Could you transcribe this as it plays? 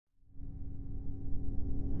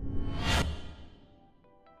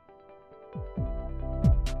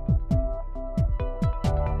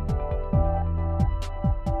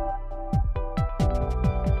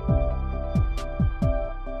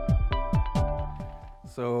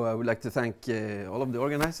So I would like to thank all of the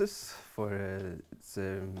organizers for it's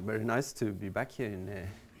very nice to be back here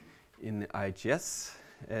in IHES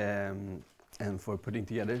and for putting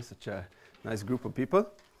together such a nice group of people.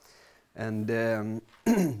 And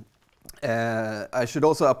I should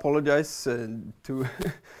also apologize on two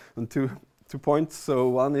points. So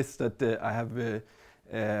one is that I have it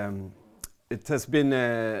has been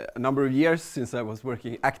a number of years since I was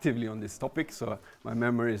working actively on this topic, so my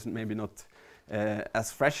memory is maybe not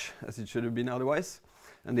as fresh as it should have been otherwise.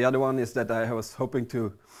 And the other one is that I was hoping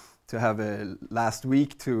to have a last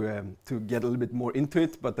week to get a little bit more into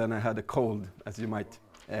it, but then I had a cold, as you might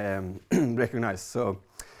recognize. So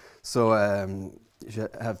you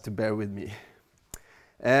have to bear with me.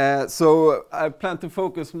 So I plan to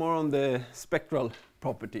focus more on the spectral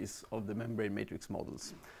properties of the membrane matrix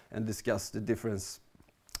models and discuss the difference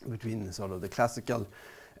between sort of the classical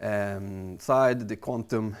side, the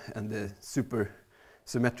quantum, and the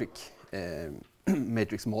supersymmetric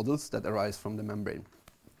matrix models that arise from the membrane.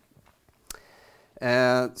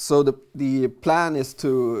 So the plan is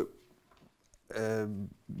to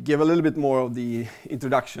give a little bit more of the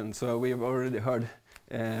introduction. So we have already heard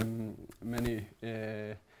many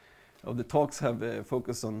of the talks have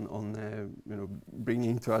focused on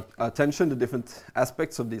bringing to our attention the different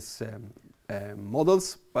aspects of these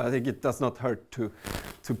models, but I think it does not hurt to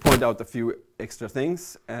point out a few extra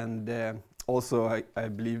things. And also I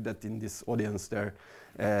believe that in this audience there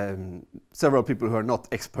are several people who are not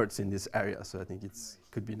experts in this area, so I think it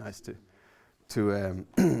could be nice to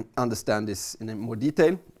understand this in more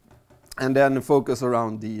detail, and then focus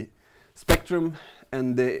around the spectrum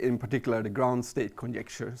and in particular the ground state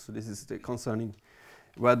conjecture. So this is concerning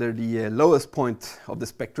whether the lowest point of the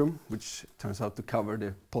spectrum, which turns out to cover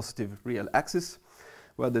the positive real axis,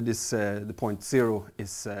 whether this the point 0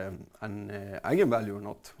 is an eigenvalue or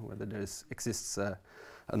not, whether there exists a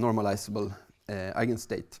normalizable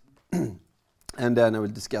eigenstate. And then I will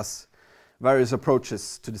discuss various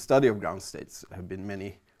approaches to the study of ground states. There have been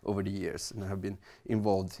many over the years, and I have been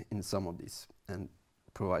involved in some of these and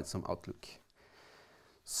provide some outlook.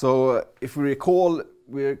 So if we recall,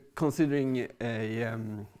 we're considering a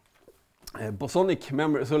bosonic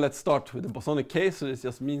membrane. So let's start with the bosonic case. So this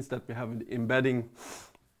just means that we have the embedding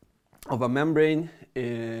of a membrane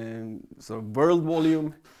in sort of world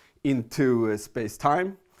volume into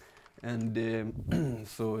space-time. And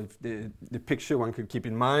so if the picture one could keep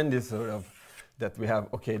in mind is sort of that we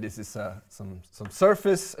have, okay, this is some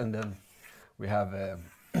surface, and then we have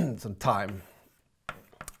some time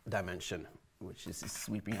dimension, which is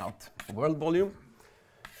sweeping out world volume.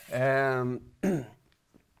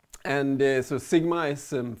 So sigma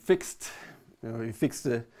is fixed.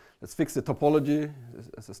 Let's fix the topology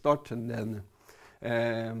as a start, and then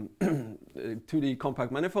 2D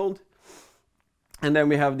compact manifold. And then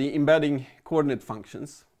we have the embedding coordinate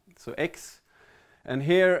functions, so x. And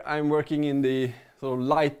here I'm working in the sort of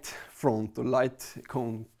light front or light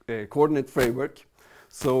coordinate framework.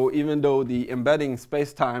 So even though the embedding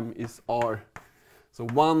space-time is r, so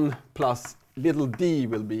 1 plus little d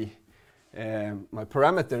will be my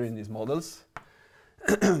parameter in these models,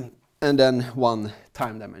 and then 1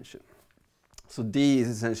 time dimension. So d is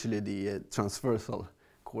essentially the transversal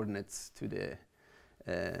coordinates to the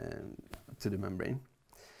membrane.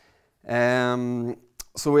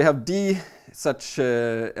 So we have d such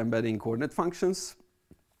embedding coordinate functions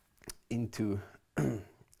into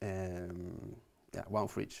one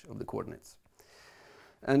for each of the coordinates.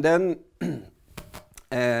 And then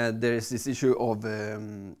there is this issue of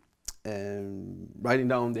writing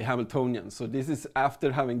down the Hamiltonian. So this is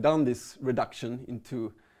after having done this reduction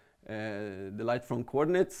into the light front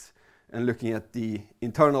coordinates and looking at the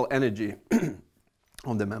internal energy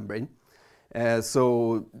of the membrane.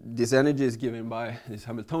 So this energy is given by this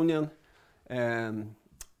Hamiltonian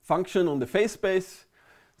function on the phase space.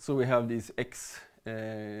 So we have these x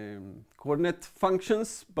coordinate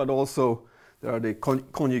functions, but also there are the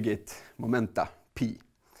conjugate momenta p.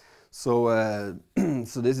 So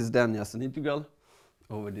so this is then just an integral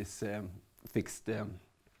over this fixed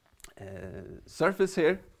surface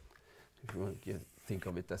here. If you want to think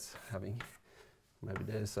of it as having, maybe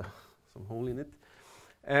there is some hole in it.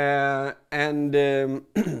 And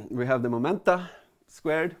we have the momenta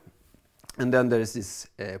squared, and then there is this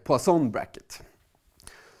Poisson bracket.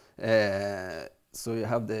 So you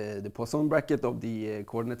have the Poisson bracket of the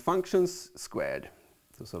coordinate functions squared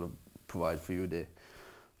to sort of provide for you the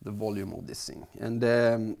volume of this thing.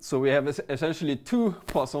 And so we have essentially two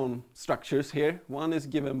Poisson structures here. One is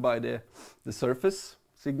given by the surface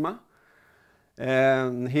sigma,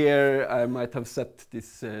 Here I might have set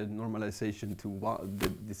this normalization to one,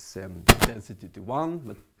 this density to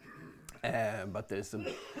 1, but there's some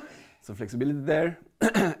flexibility there.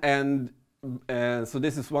 And so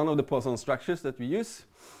this is one of the Poisson structures that we use,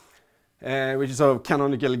 which is sort of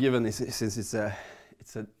canonically given since it's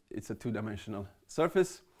a two-dimensional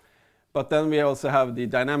surface. But then we also have the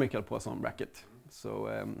dynamical Poisson bracket. So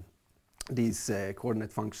these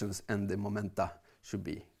coordinate functions and the momenta should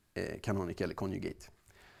be canonically conjugate.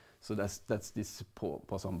 So that's this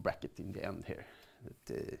Poisson bracket in the end here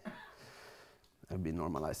that have been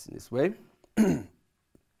normalized in this way.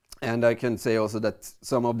 And I can say also that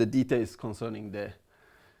some of the details concerning the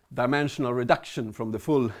dimensional reduction from the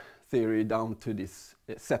full theory down to this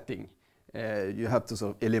setting, you have to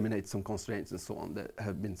sort of eliminate some constraints and so on. There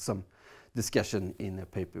have been some discussion in a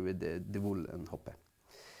paper with De Wool and Hoppe.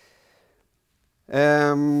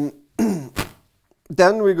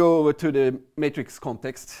 Then we go over to the matrix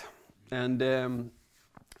context, and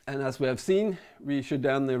as we have seen, we should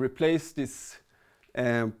then replace this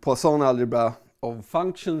Poisson algebra of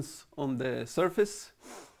functions on the surface.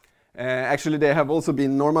 Actually, they have also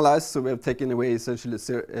been normalized, so we have taken away essentially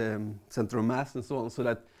center of mass and so on, so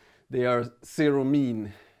that they are zero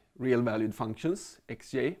mean real valued functions,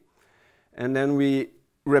 xj. And then we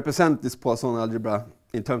represent this Poisson algebra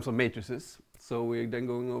in terms of matrices. So we're then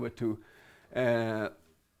going over to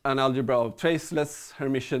an algebra of traceless,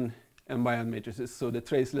 Hermitian, and Bayesian matrices. So the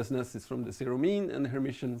tracelessness is from the zero mean, and the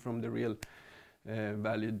Hermitian from the real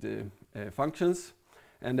valued functions.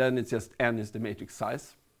 And then it's just n is the matrix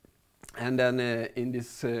size. And then in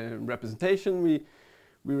this representation, we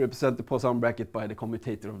represent the Poisson bracket by the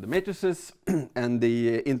commutator of the matrices, and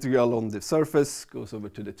the integral on the surface goes over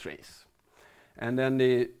to the trace. And then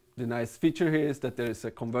the nice feature here is that there is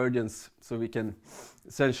a convergence, so we can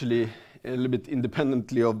essentially a little bit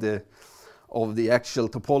independently of the actual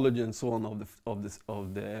topology and so on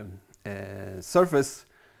of the surface,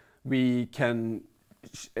 we can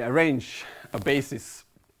arrange a basis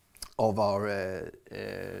of our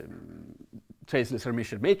traceless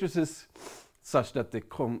Hermitian matrices such that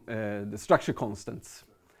the structure constants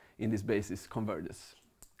in this basis converges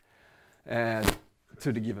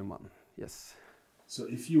to the given one. Yes. So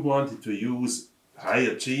if you wanted to use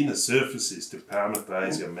higher genus surfaces to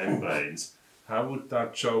parameterize your membranes, how would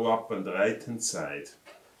that show up on the right-hand side?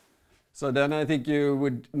 So then I think you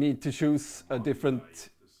would need to choose a different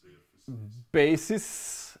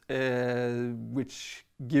basis which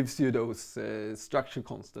gives you those structure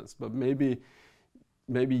constants. But maybe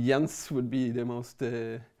Jens would be the most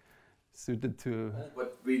suited to.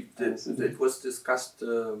 What we did, it was discussed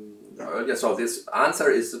earlier. So this answer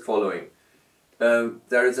is the following.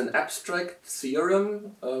 There is an abstract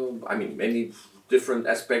theorem, I mean many different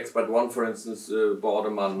aspects, but one for instance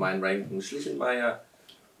Bordemann, Meinranken, Schlichenmeier,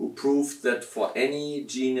 who proved that for any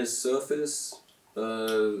genus surface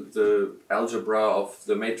the algebra of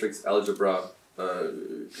the matrix algebra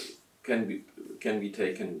can be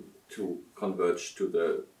taken to converge to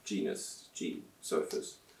the genus G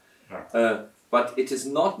surface. But it is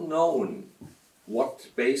not known what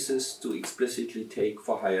basis to explicitly take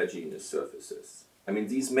for higher genus surfaces. I mean,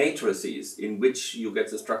 these matrices in which you get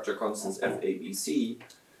the structure constants F, A, B, C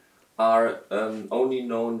are only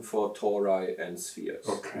known for tori and spheres.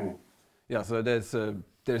 Okay. Yeah, so there's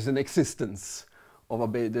an existence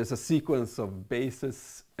of there's a sequence of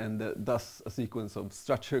bases and thus a sequence of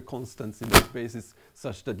structure constants in those bases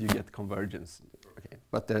such that you get convergence. Okay,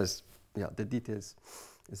 but the details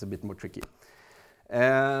is a bit more tricky.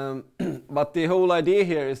 But the whole idea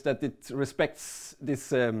here is that it respects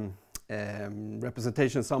this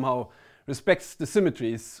representation somehow respects the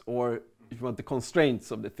symmetries, or if you want, the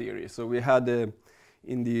constraints of the theory. So we had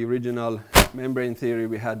in the original membrane theory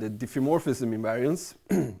we had the diffeomorphism invariance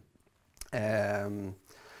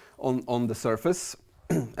on the surface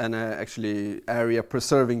and actually area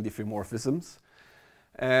preserving diffeomorphisms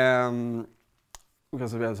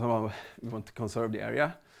because we want to conserve the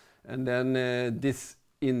area. And then this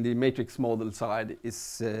in the matrix model side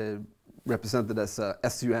is represented as a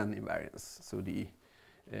SUN invariance, so the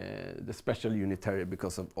special unitary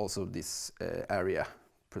because of also this area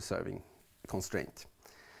preserving constraint.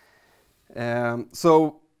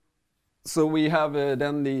 So we have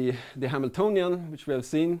then the Hamiltonian, which we have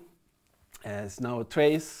seen is now a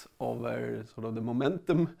trace over sort of the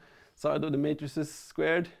momentum side of the matrices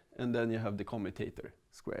squared, and then you have the commutator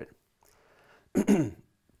squared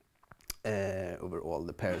over all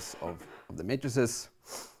the pairs of the matrices.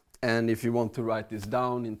 And if you want to write this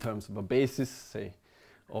down in terms of a basis, say,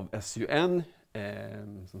 of SUN,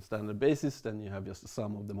 some standard basis, then you have just the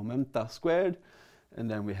sum of the momenta squared, and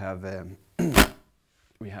then we have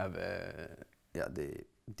we have the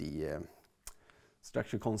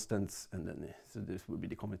structure constants, and then so this would be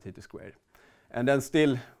the commutator squared. And then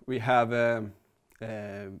still we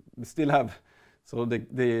still have so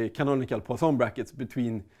the canonical Poisson brackets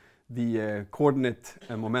between the coordinate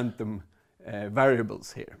and momentum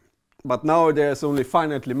variables here. But now there's only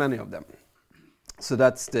finitely many of them. So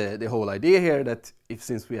that's the whole idea here, that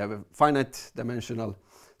since we have a finite dimensional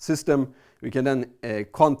system, we can then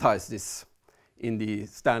quantize this in the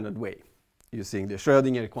standard way using the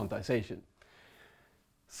Schrödinger quantization.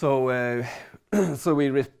 So, so we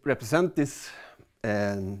represent this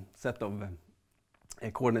set of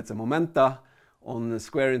coordinates and momenta on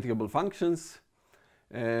square integrable functions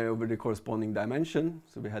over the corresponding dimension.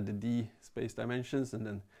 So we had the d space dimensions, and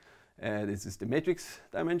then this is the matrix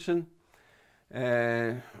dimension,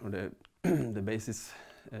 or the basis,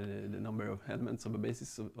 the number of elements of a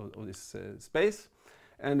basis of this space.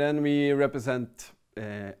 And then we represent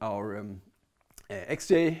our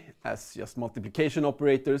xj as just multiplication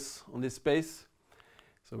operators on this space.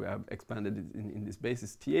 So we have expanded it in this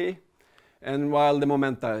basis TA. And while the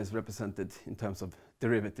momenta is represented in terms of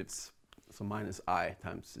derivatives, so minus I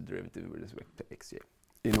times the derivative with respect to xj,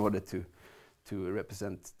 in order to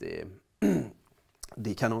represent the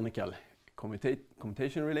canonical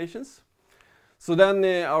commutation relations. So then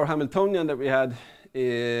our Hamiltonian that we had,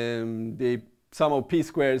 the sum of p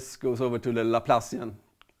squares goes over to the Laplacian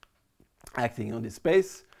acting on this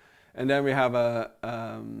space. And then we have a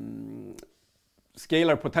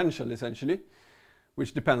scalar potential, essentially,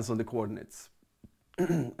 which depends on the coordinates.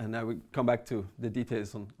 And I will come back to the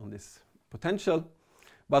details on this potential.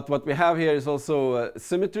 But what we have here is also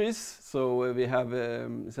symmetries. So we have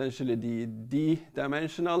essentially the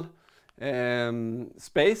d-dimensional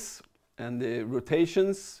space, and the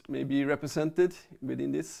rotations may be represented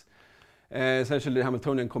within this. Essentially, the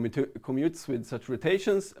Hamiltonian commutes with such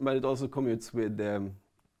rotations, but it also commutes with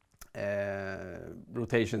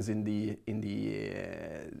rotations in the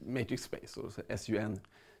matrix space, so SUN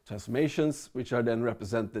transformations, which are then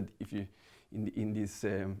represented if you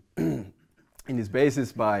in this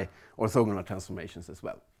basis by orthogonal transformations as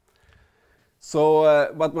well. So,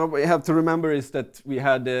 but what we have to remember is that we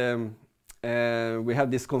have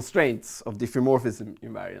these constraints of diffeomorphism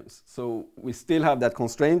invariance. So we still have that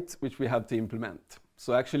constraint which we have to implement.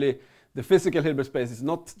 So actually, the physical Hilbert space is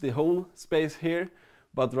not the whole space here,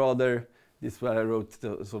 but rather this is where I wrote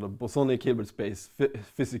the sort of bosonic Hilbert space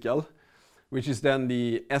physical, which is then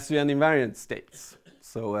the SUN invariant states.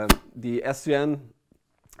 So the SUN,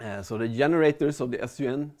 so the generators of the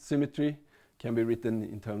SUN symmetry can be written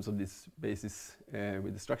in terms of this basis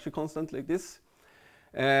with the structure constant like this.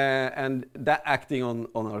 And that acting on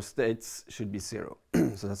our states should be 0.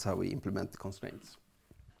 So that's how we implement the constraints.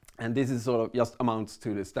 And this is sort of just amounts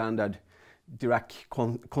to the standard Dirac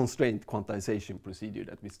constraint quantization procedure,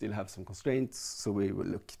 that we still have some constraints, so we will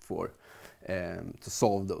look for to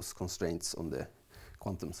solve those constraints on the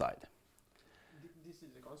quantum side. This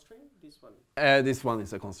is a constraint? This one? This one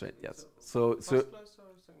is a constraint, yes. So first class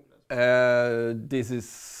or second class? this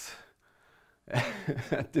is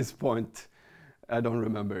at this point I don't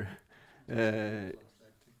remember.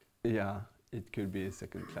 Yeah, it could be a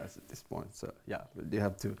second class at this point. So yeah, but you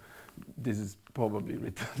have to. This is probably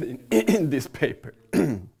written in this paper.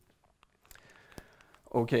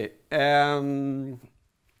 Okay.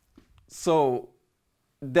 So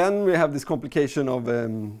then we have this complication of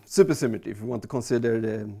supersymmetry, if we want to consider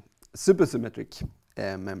the supersymmetric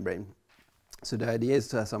membrane. So the idea is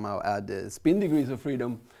to somehow add spin degrees of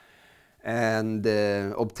freedom and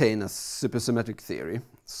obtain a supersymmetric theory.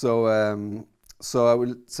 So, so I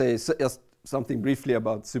will say just something briefly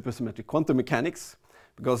about supersymmetric quantum mechanics,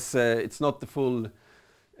 because it's not the full,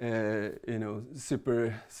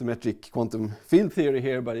 supersymmetric quantum field theory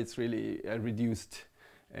here, but it's really a reduced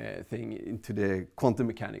thing into the quantum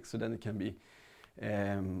mechanics. So then it can be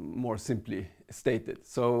more simply stated.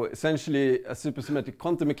 So essentially, a supersymmetric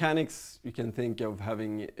quantum mechanics, you can think of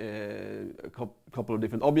having a couple of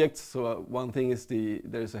different objects. So one thing is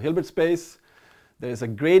there's a Hilbert space, there's a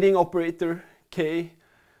grading operator K,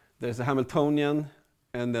 there's a Hamiltonian,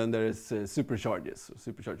 and then there's supercharges, so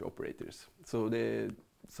supercharge operators. So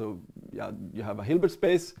yeah, you have a Hilbert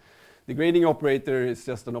space. The grading operator is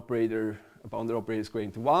just an operator, a boundary operator is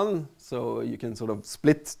going to 1. So you can sort of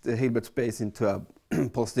split the Hilbert space into a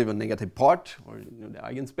positive and negative part, or the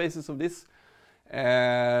eigenspaces of this.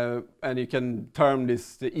 And you can term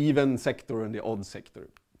this the even sector and the odd sector.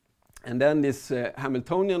 And then this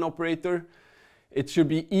Hamiltonian operator, it should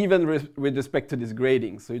be even with respect to this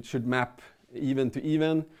grading. So it should map even to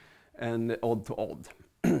even and odd to odd.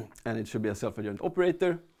 And it should be a self-adjoint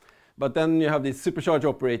operator. But then you have these supercharge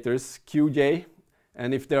operators, Qj,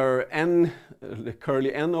 and if there are n, the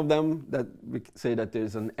curly n of them, that we say that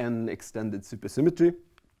there's an n extended supersymmetry.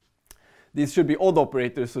 These should be odd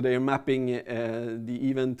operators, so they are mapping the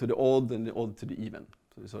even to the odd and the odd to the even.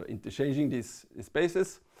 So they're sort of interchanging these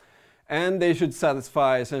spaces. And they should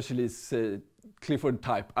satisfy essentially this Clifford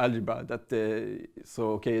type algebra that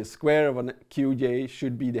so okay, a square of an Qj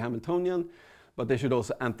should be the Hamiltonian, but they should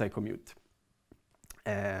also anti-commute.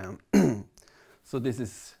 So this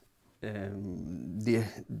is the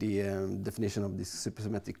definition of this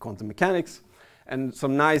supersymmetric quantum mechanics, and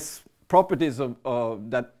some nice properties of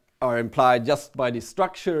that are implied just by this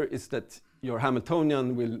structure is that your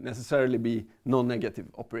Hamiltonian will necessarily be non-negative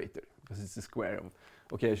operator because it's the square of,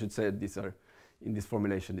 okay, I should say these are, in this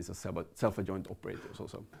formulation, these are self-adjoint operators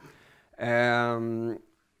also.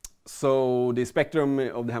 So the spectrum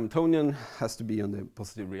of the Hamiltonian has to be on the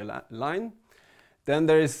positive real line. Then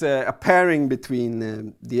there is a pairing between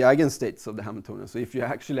the eigenstates of the Hamiltonian. So if you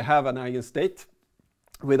actually have an eigenstate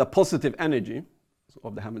with a positive energy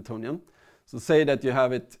of the Hamiltonian, so say that you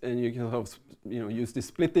have it, and you can sort of, use this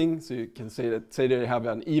splitting. So you can say that you have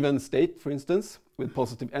an even state, for instance, with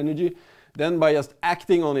positive energy. Then by just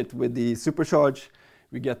acting on it with the supercharge,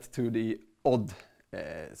 we get to the odd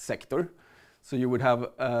sector. So you would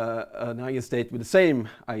have an eigenstate with the same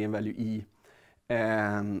eigenvalue E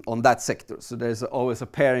on that sector. So there's always a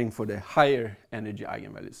pairing for the higher energy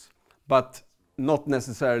eigenvalues, but not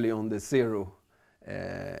necessarily on the zero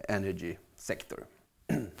energy sector,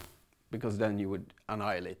 because then you would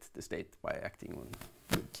annihilate the state by acting on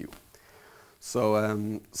Q.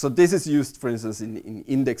 So, so this is used, for instance, in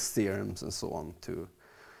index theorems and so on to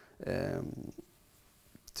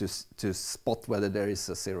spot whether there is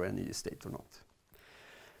a zero energy state or not.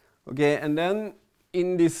 Okay, and then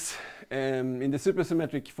in this in the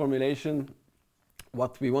supersymmetric formulation,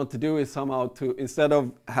 what we want to do is somehow to, instead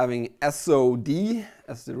of having SOD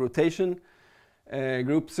as the rotation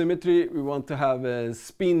group symmetry, we want to have a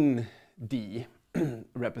spin D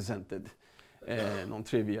represented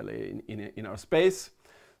non-trivially in our space.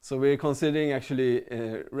 So we're considering actually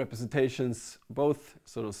representations, both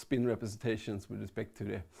sort of spin representations with respect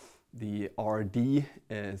to the RD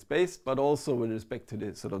space, but also with respect to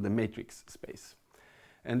the sort of the matrix space.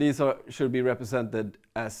 And these should be represented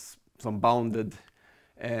as some bounded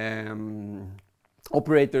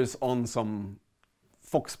operators on some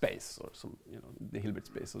Fock space, or some, the Hilbert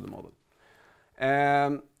space of the model.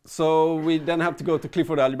 So we then have to go to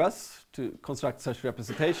Clifford algebras to construct such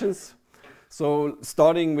representations. So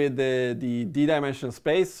starting with the d-dimensional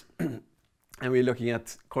space, and we're looking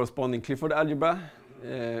at corresponding Clifford algebra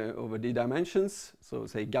over d dimensions. So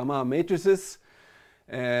say gamma matrices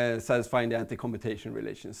satisfying the anti-commutation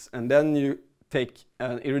relations. And then you take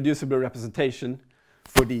an irreducible representation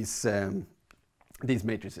for these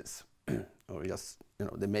matrices, or just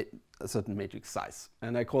a certain matrix size.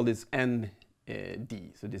 And I call this ND.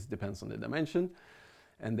 So this depends on the dimension,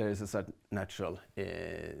 and there is a certain natural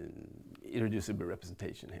irreducible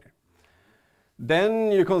representation here.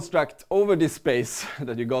 Then you construct over this space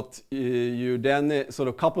that you got, you then sort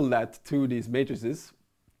of couple that to these matrices,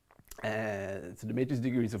 to the matrix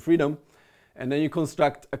degrees of freedom, and then you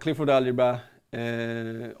construct a Clifford algebra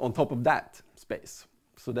on top of that space.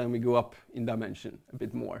 So then we go up in dimension a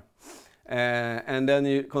bit more. And then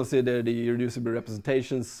you consider the irreducible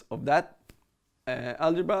representations of that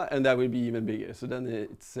algebra, and that will be even bigger. So then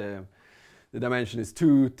it's the dimension is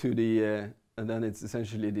 2 to the, and then it's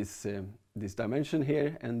essentially this this dimension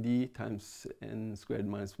here, nd times n squared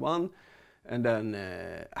minus 1, and then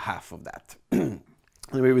half of that.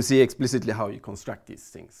 And we will see explicitly how you construct these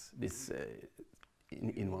things,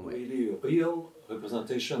 in one way. Really a real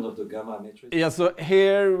representation of the gamma matrix? Yeah, so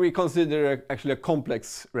here we consider actually a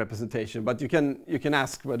complex representation, but you can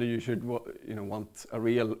ask whether you should want a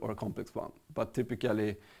real or a complex one. But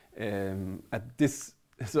typically at this,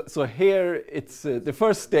 so here it's the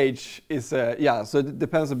first stage is yeah. So it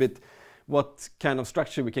depends a bit what kind of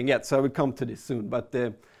structure we can get. So I will come to this soon. But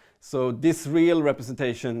so this real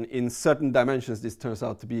representation in certain dimensions, this turns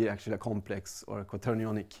out to be actually a complex or a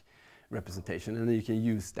quaternionic representation, and then you can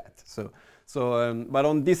use that. But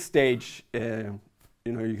on this stage, you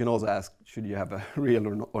can also ask, should you have a real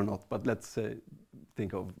or not? But let's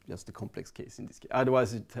think of just the complex case in this case.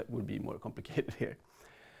 Otherwise, it would be more complicated here.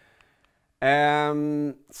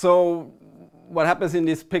 So what happens in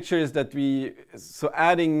this picture is that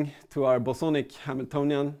adding to our bosonic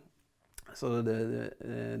Hamiltonian, so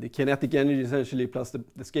the kinetic energy essentially plus the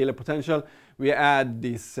scalar potential, we add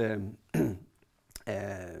these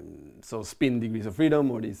so spin degrees of freedom,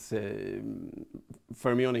 or these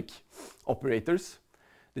fermionic operators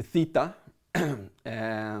the theta,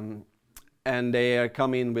 and they are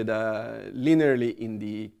coming with linearly in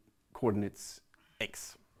the coordinates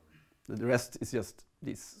x. The rest is just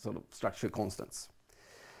these sort of structure constants.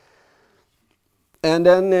 And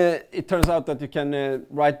then it turns out that you can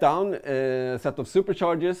write down a set of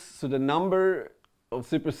supercharges. So the number of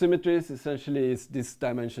supersymmetries essentially is this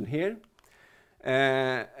dimension here.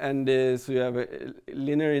 So you have a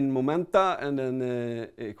linear in momenta and then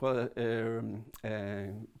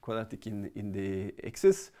quadratic in the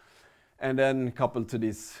x's, and then coupled to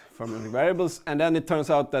these fermionic variables. And then it turns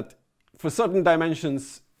out that for certain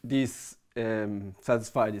dimensions, these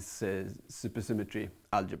satisfy this supersymmetry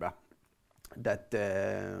algebra. That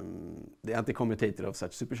the anticommutator of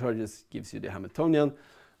such supercharges gives you the Hamiltonian,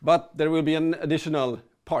 but there will be an additional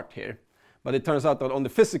part here. But it turns out that on the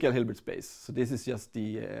physical Hilbert space, so this is just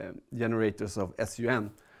the generators of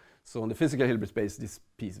SUN. So on the physical Hilbert space, this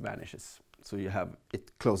piece vanishes. So you have,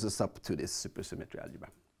 it closes up to this supersymmetry algebra.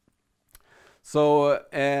 So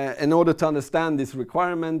in order to understand this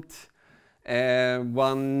requirement,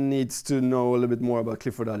 one needs to know a little bit more about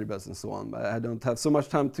Clifford algebras and so on. But I don't have so much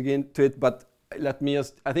time to get into it, but let me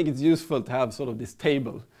just, I think it's useful to have sort of this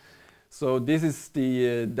table. So this is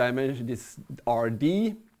the dimension, this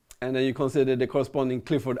RD, and then you consider the corresponding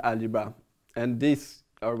Clifford algebra. And these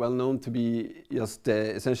are well known to be just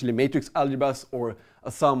essentially matrix algebras or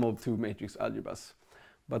a sum of two matrix algebras.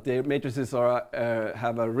 But the matrices are,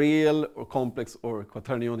 have a real or complex or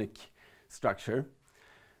quaternionic structure.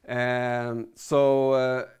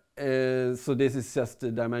 So this is just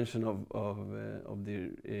the dimension of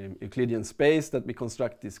the Euclidean space that we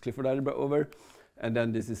construct this Clifford algebra over. And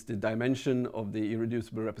then this is the dimension of the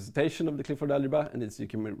irreducible representation of the Clifford algebra, and this you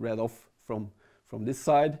can read off from this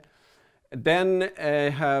side. Then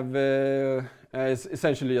I have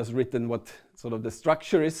essentially just written what sort of the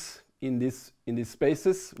structure is in these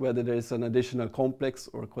spaces, whether there is an additional complex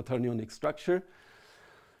or quaternionic structure.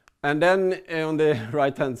 And then on the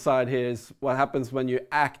right-hand side here is what happens when you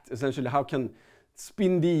act, essentially how can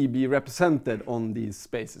spin D be represented on these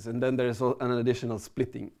spaces. And then there is an additional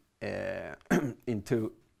splitting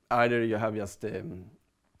into either you have just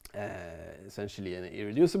essentially an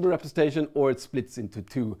irreducible representation, or it splits into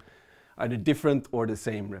two either different or the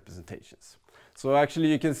same representations. So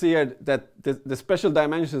actually you can see here that the special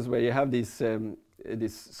dimensions where you have these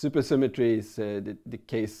this supersymmetry is the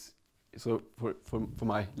case. So for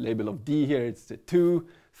my label of D here, it's the 2,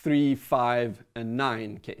 3, 5, and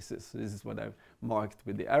 9 cases. So this is what I've marked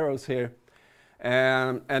with the arrows here.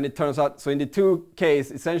 And it turns out, so in the 2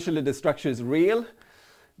 case, essentially the structure is real,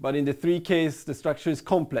 but in the 3 case, the structure is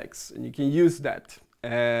complex, and you can use that.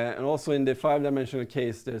 And also in the 5-dimensional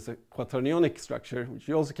case, there's a quaternionic structure, which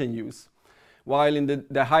you also can use. While in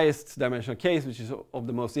the highest dimensional case, which is of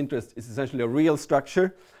the most interest, is essentially a real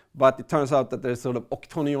structure, but it turns out that there's sort of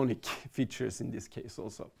octonionic features in this case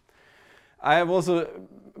also. I have also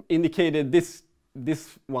indicated this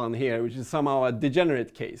one here, which is somehow a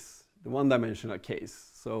degenerate case, the 1-dimensional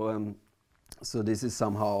case. So so this is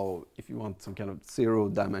somehow, if you want some kind of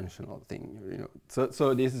 0-dimensional thing, you know.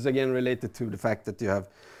 So this is again related to the fact that you have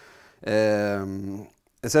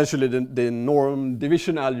essentially the norm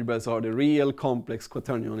division algebras are the real, complex,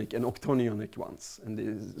 quaternionic, and octonionic ones, and this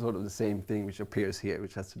is sort of the same thing which appears here,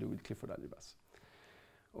 which has to do with Clifford algebras.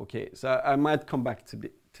 Okay, so I might come back to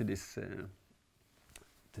this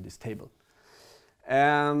table.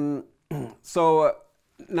 So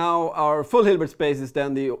now our full Hilbert space is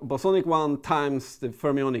then the bosonic one times the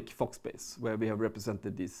fermionic Fock space, where we have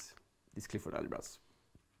represented these Clifford algebras.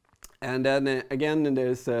 And then again,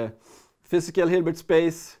 there's a physical Hilbert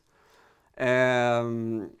space,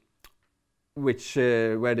 which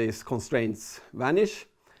where these constraints vanish.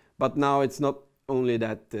 But now it's not only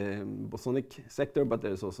that bosonic sector, but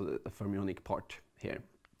there's also the fermionic part here.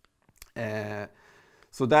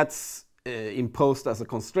 So that's imposed as a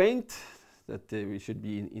constraint that we should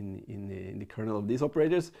be in the kernel of these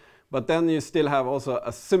operators. But then you still have also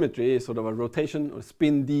a symmetry, sort of a rotation or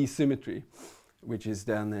spin D symmetry, which is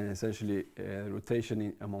then essentially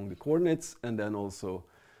rotation among the coordinates, and then also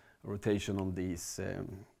rotation on these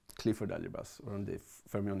Clifford algebras or on the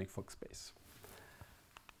fermionic Fock space.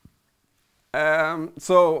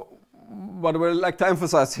 So what we'd like to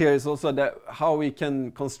emphasize here is also that how we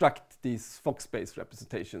can construct these Fock space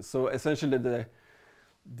representations. So essentially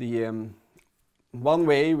the one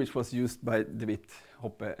way, which was used by De Witt,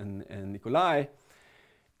 Hoppe, and Nicolai,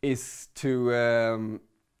 is to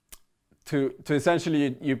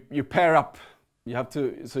essentially you pair up. You have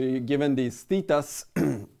to, so you're given these thetas,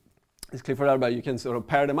 this Clifford algebra, you can sort of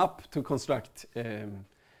pair them up to construct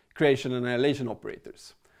creation and annihilation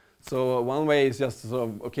operators. So one way is just sort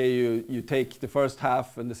of, okay, you take the first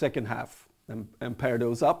half and the second half and pair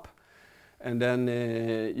those up, and then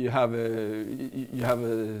you have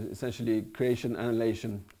essentially creation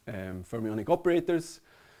annihilation fermionic operators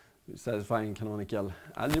satisfying canonical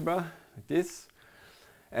algebra like this.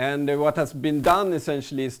 And what has been done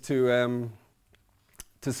essentially is to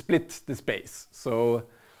split the space. So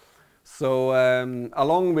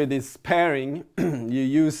along with this pairing, you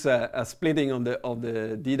use a splitting of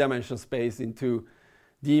the d-dimensional space into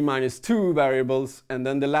d-2 variables, and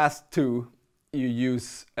then the last two you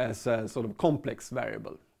use as a sort of complex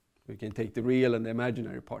variable. We can take the real and the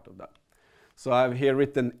imaginary part of that. So I've here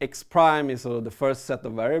written x prime is sort of the first set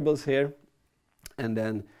of variables here, and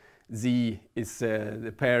then z is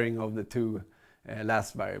the pairing of the two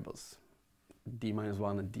last variables,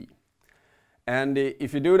 d-1 and d. And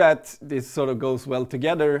if you do that, this sort of goes well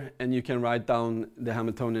together, and you can write down the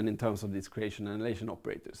Hamiltonian in terms of these creation annihilation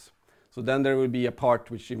operators. So then there will be a part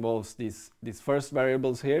which involves these first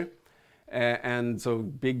variables here, and so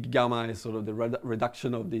big gamma is sort of the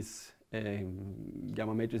reduction of these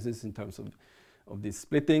gamma matrices in terms of this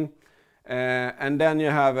splitting, and then you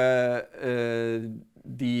have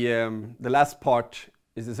the last part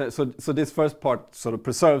is so this first part sort of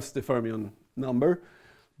preserves the fermion number,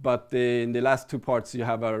 but in the last two parts you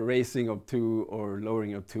have a raising of two or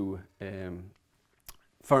lowering of two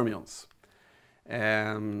fermions.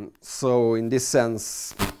 So in this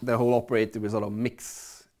sense, the whole operator will sort of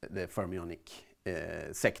mix the fermionic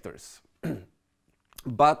sectors.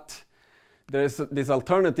 But there is this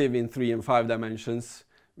alternative in 3 and 5 dimensions,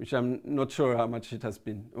 which I'm not sure how much it has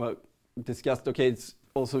been discussed. Okay, it's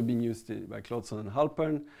also been used by Claudeson and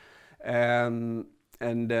Halpern, and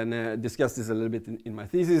then discussed this a little bit in my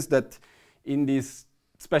thesis, that in these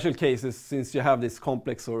special cases, since you have this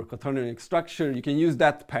complex or quaternionic structure, you can use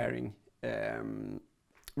that pairing,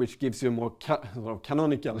 which gives you a more sort of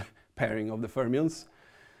canonical pairing of the fermions.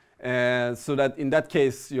 So that in that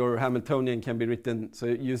case, your Hamiltonian can be written, so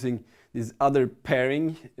using this other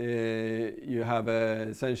pairing, you have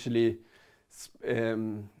essentially,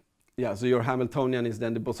 so your Hamiltonian is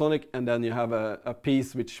then the bosonic, and then you have a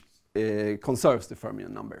piece which conserves the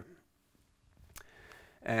fermion number.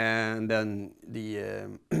 And then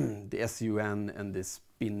the SUN and the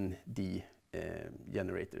spin D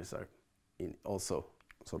generators are also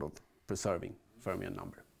sort of preserving fermion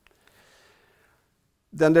number.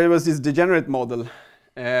 Then there was this degenerate model,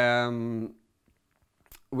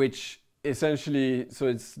 which essentially, so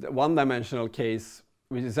it's the one-dimensional case,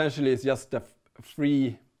 which essentially is just a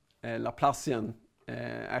free Laplacian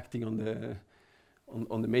acting on the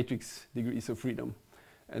matrix degrees of freedom,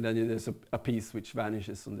 and then there's a piece which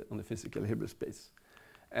vanishes on the physical Hilbert space.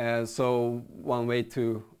 So one way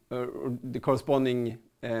to the corresponding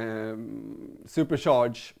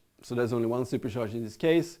supercharge, so there's only one supercharge in this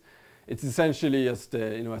case. It's essentially just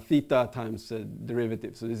a theta times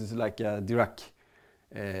derivative. So this is like a Dirac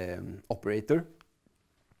operator,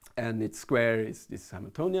 and its square is this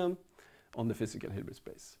Hamiltonian on the physical Hilbert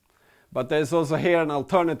space. But there's also here an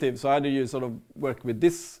alternative. So either you sort of work with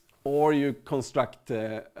this, or you construct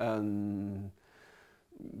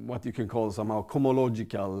what you can call somehow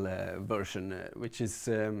cohomological version, which is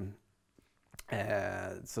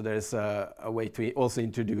so there's a way to also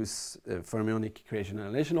introduce fermionic creation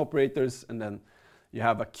annihilation operators, and then you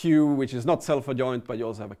have a Q which is not self-adjoint, but you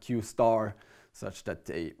also have a Q star, such that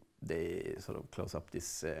they sort of close up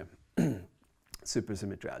this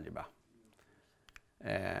supersymmetry algebra.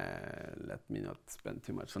 Let me not spend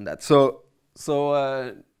too much on that. So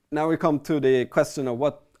now we come to the question of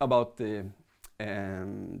what about the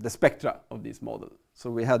spectra of this model. So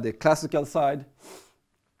we had the classical side,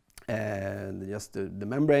 and just the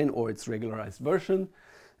membrane or its regularized version,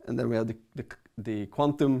 and then we have the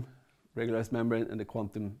quantum regularized membrane and the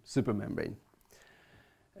quantum supermembrane.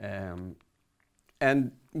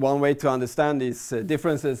 And one way to understand these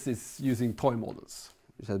differences is using toy models,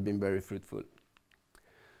 which has been very fruitful.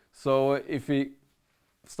 So if we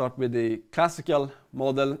start with the classical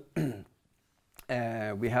model,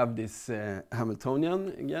 we have this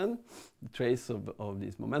Hamiltonian again, the trace of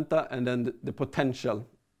these momenta, and then the potential,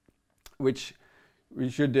 which we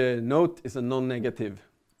should note is a non-negative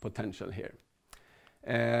potential here.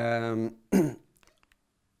 And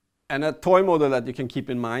a toy model that you can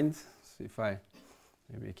keep in mind, so if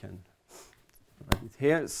maybe I can write it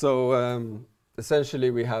here. So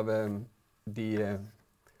essentially we have a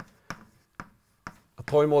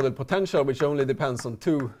toy model potential which only depends on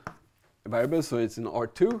two variables, so it's in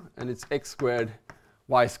R2, and it's x squared,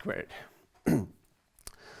 y squared.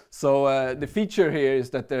 So the feature here is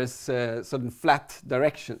that there's certain flat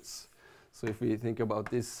directions. So if we think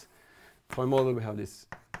about this, toy model, we have this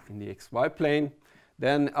in the xy plane.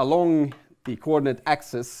 Then along the coordinate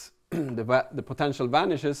axis, the potential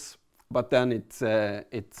vanishes, but then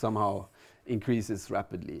it somehow increases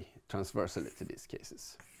rapidly transversally to these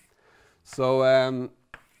cases. So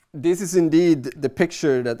this is indeed the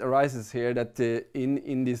picture that arises here, that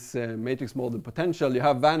in this matrix model potential, you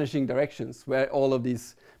have vanishing directions where all of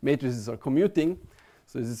these matrices are commuting.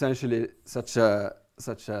 So it's essentially such a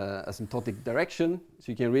asymptotic direction.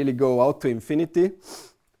 So you can really go out to infinity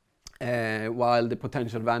while the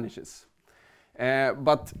potential vanishes.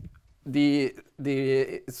 But the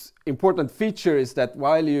important feature is that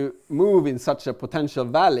while you move in such a potential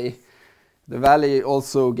valley, the valley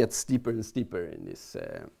also gets steeper and steeper in this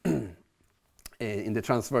in the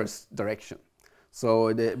transverse direction.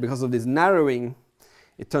 So because of this narrowing,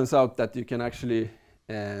 it turns out that you can actually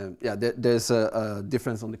there's a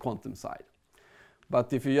difference on the quantum side.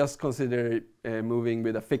 But if you just consider moving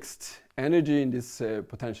with a fixed energy in this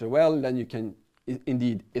potential well, then you can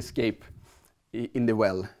indeed escape in the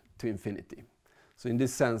well to infinity. So in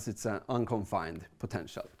this sense, it's an unconfined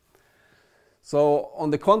potential. So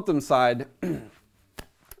on the quantum side,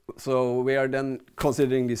 so we are then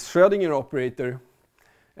considering this Schrödinger operator,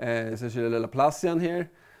 essentially the Laplacian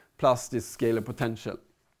here, plus this scalar potential.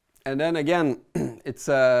 And then again, it's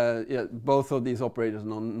both of these operators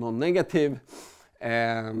non-negative,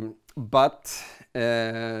 but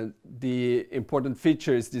the important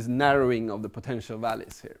feature is this narrowing of the potential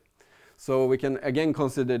valleys here. So we can again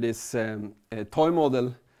consider this toy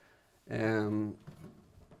model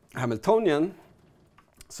Hamiltonian.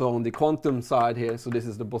 So on the quantum side here, so this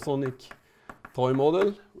is the bosonic toy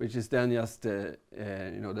model, which is then just the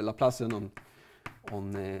Laplacian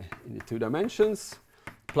on in the 2 dimensions,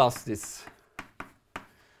 plus this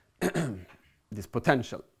this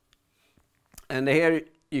potential. And here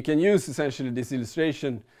you can use essentially this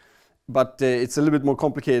illustration, but it's a little bit more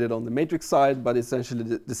complicated on the matrix side, but essentially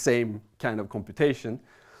the same kind of computation.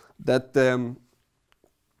 That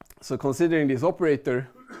so considering this operator,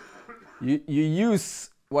 you use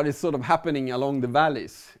what is sort of happening along the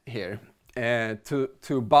valleys here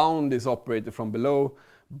to bound this operator from below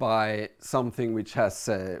by something which has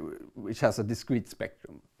a discrete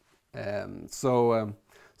spectrum. So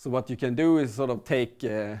what you can do is sort of take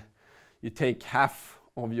you take half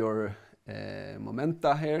of your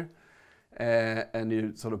momenta here, and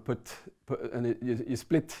you sort of you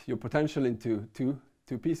split your potential into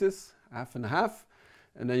two pieces, half and a half,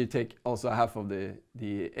 and then you take also half of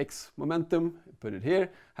the x momentum, put it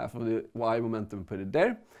here, half of the y momentum, put it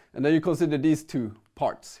there, and then you consider these two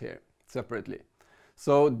parts here separately.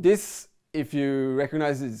 So this, if you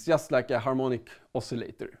recognize it, it's just like a harmonic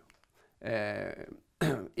oscillator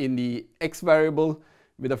in the x variable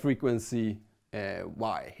with a frequency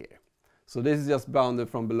y here. So this is just bounded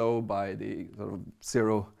from below by the sort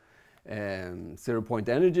of zero point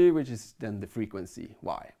energy, which is then the frequency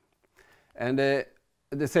y. And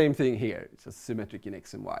the same thing here, it's just symmetric in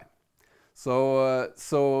x and y.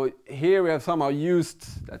 So here we have somehow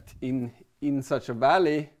used that in such a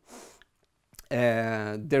valley,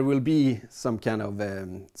 there will be some kind of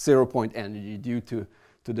 0 point energy due to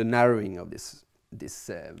the narrowing of this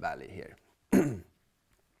valley here,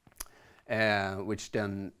 which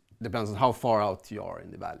then depends on how far out you are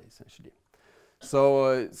in the valley, essentially.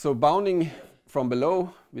 So bounding from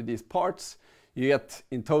below with these parts, you get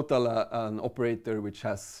in total an operator which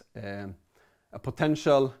has a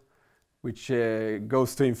potential which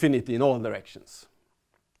goes to infinity in all directions.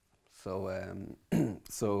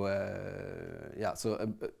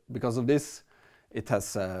 Because of this, it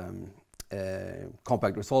has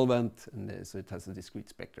compact resolvent, and so it has a discrete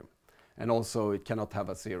spectrum. And also it cannot have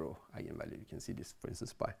a zero eigenvalue. You can see this, for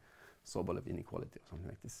instance, by Sobolev inequality or something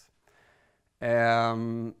like this.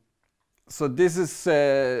 So this is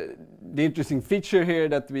the interesting feature here,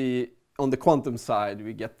 that we, on the quantum side,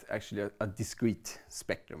 we get actually a discrete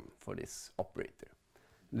spectrum for this operator.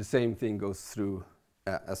 The same thing goes through,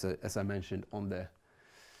 as I mentioned, on the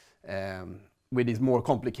with this more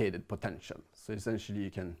complicated potential. So essentially,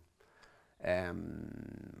 you can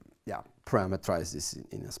parameterize this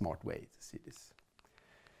in a smart way to see this.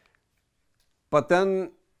 But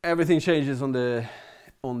then everything changes on the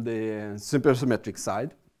supersymmetric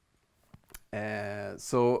side.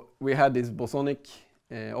 So we had this bosonic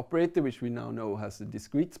operator, which we now know has a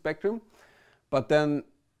discrete spectrum. But then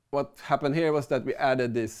what happened here was that we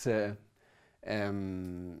added this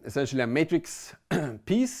essentially a matrix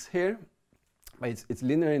piece here. It's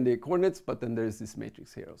linear in the coordinates, but then there's this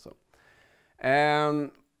matrix here also.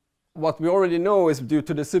 What we already know is, due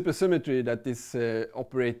to the supersymmetry, that this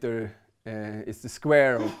operator is the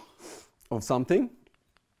square of something.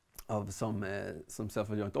 some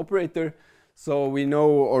self-adjoint operator. So we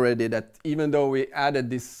know already that even though we added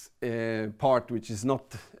this part which is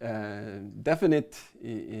not definite,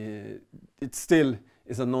 it still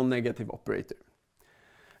is a non-negative operator.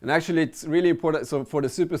 And actually it's really important, so for the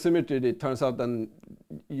supersymmetry it turns out then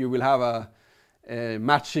you will have a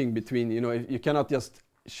matching between, you know, you cannot just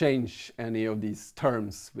change any of these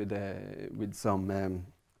terms with some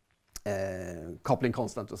coupling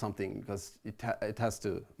constant or something, because it has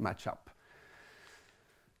to match up.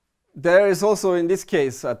 There is also in this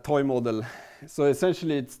case a toy model. So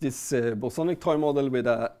essentially it's this bosonic toy model with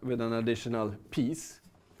an additional piece.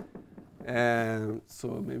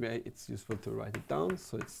 So maybe it's useful to write it down.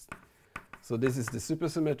 So this is the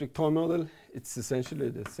supersymmetric toy model. It's essentially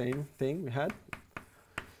the same thing we had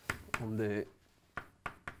on the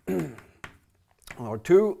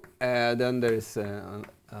R2. Then there is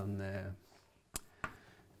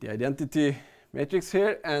the identity matrix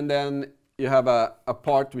here, and then you have a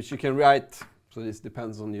part which you can write. So this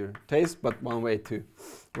depends on your taste, but one way to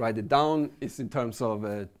write it down is in terms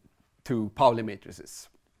of two Pauli matrices.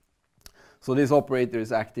 So this operator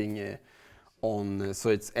is acting on, so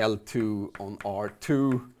it's L2 on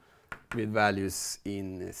R2 with values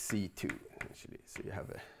in C2 actually. So you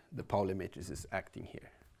have the Pauli matrices acting here.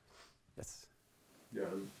 Yes. Yeah,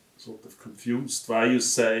 I'm sort of confused why you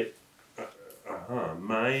say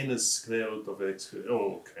minus square root of x.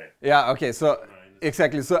 Oh, okay. Yeah, okay, so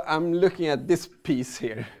exactly. So I'm looking at this piece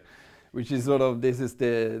here, which is sort of, this is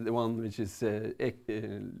the one which is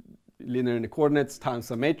linear in the coordinates times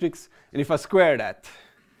a matrix. And if I square that,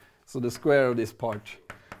 so the square of this part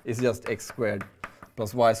is just x squared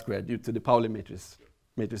plus y squared due to the Pauli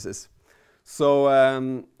matrices. So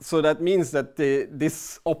so that means that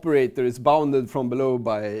this operator is bounded from below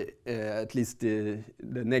by at least the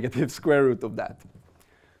negative square root of that.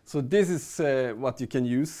 So this is what you can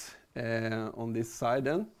use on this side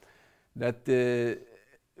then. That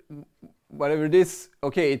whatever it is,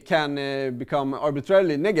 okay, it can become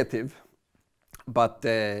arbitrarily negative, but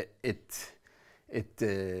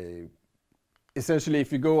essentially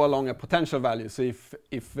if you go along a potential value, so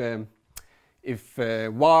if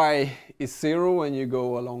y is 0 and you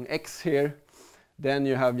go along x here, then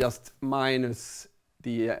you have just minus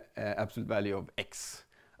the absolute value of x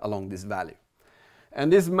along this value.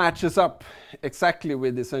 And this matches up exactly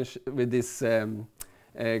with this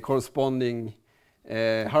corresponding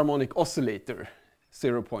harmonic oscillator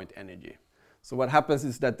 0-point energy. So what happens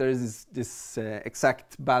is that there is this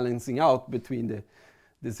exact balancing out between the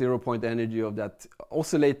 0-point energy of that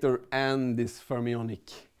oscillator and this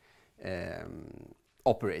fermionic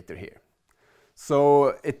operator here.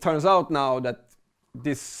 So it turns out now that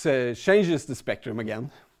this changes the spectrum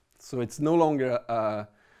again. So it's no longer a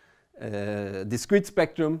discrete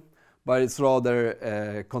spectrum, but it's rather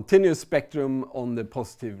a continuous spectrum on the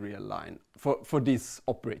positive real line for this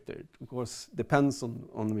operator. It of course depends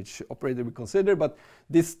on which operator we consider, but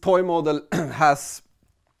this toy model has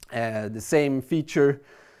the same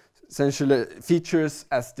essentially features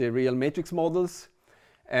as the real matrix models.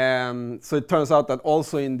 So it turns out that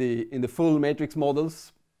also in the full matrix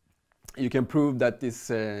models, you can prove that this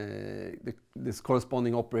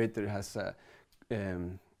corresponding operator has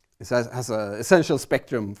an essential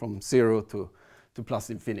spectrum from 0 to plus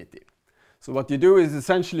infinity. So what you do is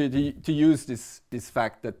essentially to use this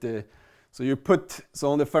fact that so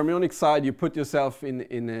on the fermionic side you put yourself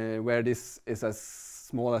in where this is as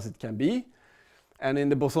small as it can be, and in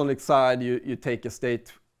the bosonic side you take a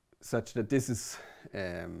state such that this is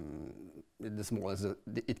the smallest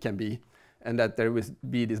it can be, and that there will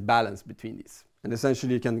be this balance between these. And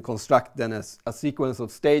essentially you can construct then a sequence of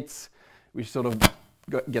states which sort of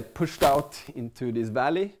get pushed out into this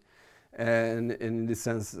valley, and in this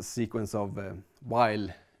sense a sequence of while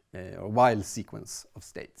sequence of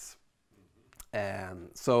states.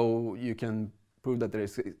 So you can prove that there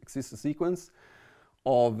exists a sequence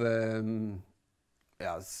of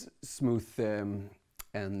smooth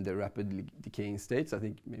and rapidly decaying states. I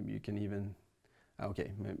think maybe you can even,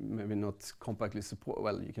 maybe not compactly support,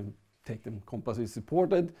 well, you can take them compactly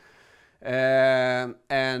supported and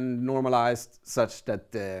normalized such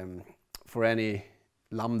that for any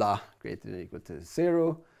lambda greater than or equal to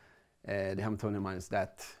 0, the Hamiltonian minus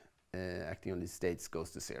that acting on these states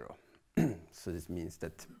goes to 0. So this means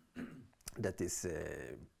that this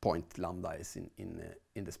point lambda is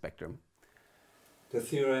in the spectrum. The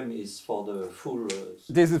theorem is for the full...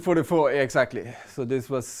 This is for the full, exactly. So this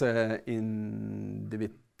was in De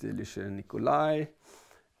Witt, Lüscher, and Nicolai,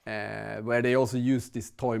 where they also used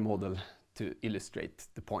this toy model to illustrate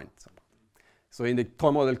the point. So in the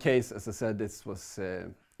toy model case, as I said, this was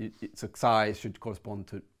so psi should correspond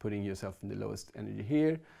to putting yourself in the lowest energy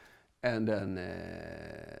here, and then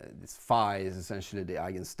this phi is essentially the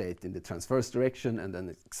eigenstate in the transverse direction, and then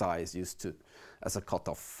the psi is used as a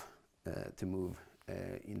cutoff to move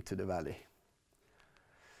into the valley.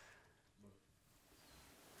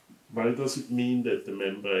 Why does it mean that the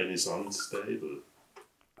membrane is unstable?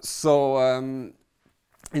 So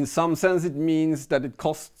in some sense it means that it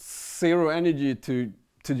costs zero energy to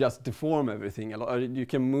just deform everything. You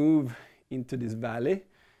can move into this valley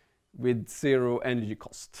with zero energy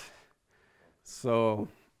cost. So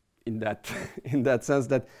in that sense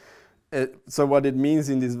that so what it means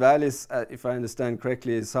in these valleys, if I understand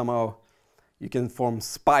correctly, is somehow you can form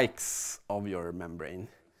spikes of your membrane.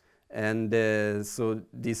 And so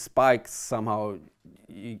these spikes somehow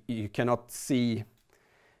you cannot see.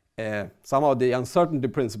 Somehow the uncertainty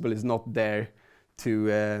principle is not there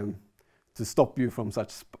to stop you from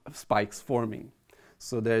such spikes forming.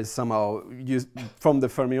 So there is somehow from the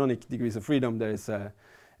fermionic degrees of freedom there is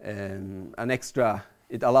an extra.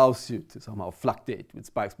 It allows you to somehow fluctuate with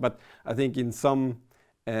spikes. But I think in some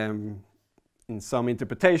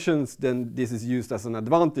interpretations, then this is used as an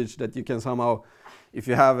advantage that you can somehow, if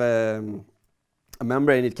you have a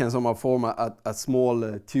membrane, it can somehow form a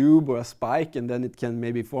small tube or a spike, and then it can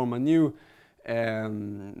maybe form a new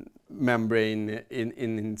membrane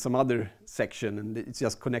in some other section, and it's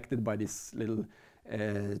just connected by this little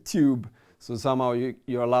tube. So somehow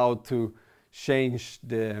you're allowed to change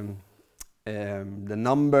the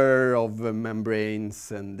number of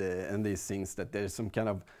membranes and these things, that there's some kind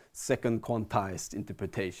of second quantized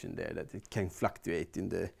interpretation there, that it can fluctuate in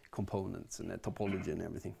the components and the topology and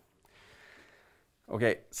everything.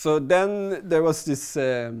 Okay, so then there was this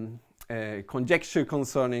conjecture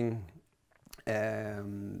concerning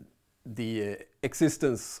the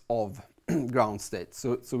existence of ground state.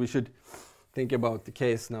 So we should think about the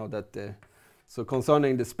case now that, so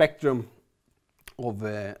concerning the spectrum of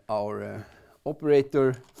our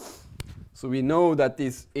operator, so we know that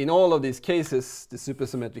in all of these cases, the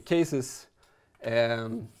supersymmetric cases,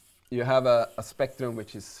 you have a spectrum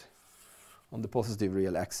which is on the positive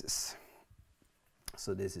real axis.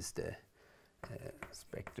 So this is the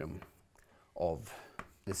spectrum of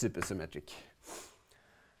the supersymmetric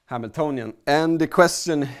Hamiltonian. And the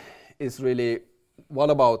question is really, what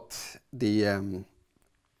about the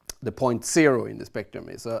point 0 in the spectrum?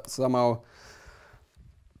 Is somehow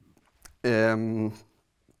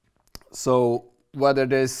so whether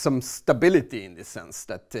there's some stability in the sense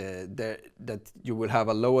that that you will have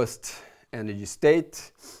a lowest energy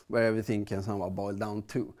state where everything can somehow boil down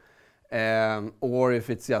to, or if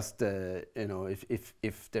it's just you know,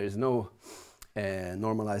 if there is no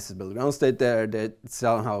normalizable ground state there, that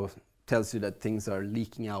somehow tells you that things are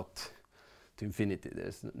leaking out to infinity.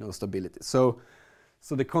 There's no stability. So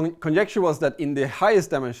the conjecture was that in the highest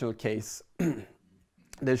dimensional case,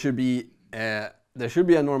 there should be a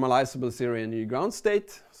normalizable zero energy ground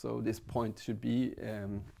state. So this point should be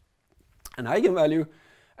an eigenvalue,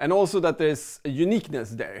 and also that there's a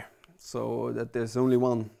uniqueness there, so that there's only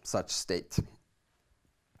one such state.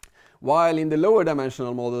 While in the lower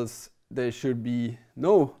dimensional models, there should be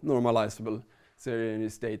no normalizable zero energy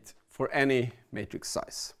state for any matrix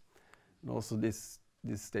size. And also this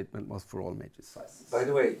statement was for all matrix sizes. By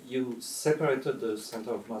the way, you separated the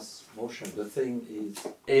center of mass motion. The thing is...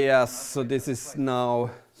 Yes, so this is now...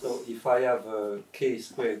 So if I have a k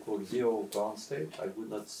square equals 0 ground state, I would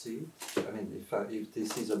not see it. I mean, if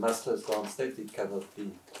this is a massless ground state, it cannot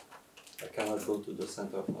be... I cannot go to the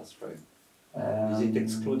center of mass, right? Is it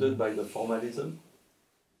excluded by the formalism?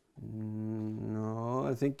 No,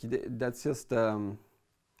 I think that's just...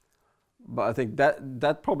 but I think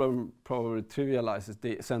that problem probably trivializes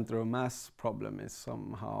the center of mass problem. Is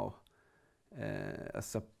somehow,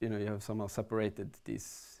 you know, you have somehow separated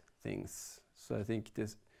these things. So I think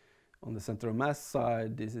this, on the center of mass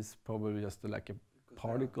side, this is probably just like a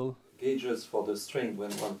particle. Gauges for the string,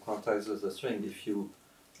 when one quantizes the string, if you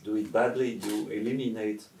do it badly, you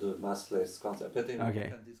eliminate the massless concept. But then Okay. we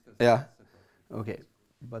can discuss Yeah. that separately. Okay,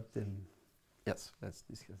 but yes, let's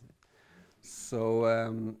discuss it.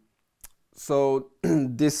 So. So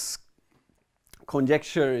this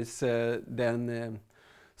conjecture is then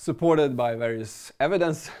supported by various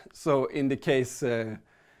evidence. So in the case, the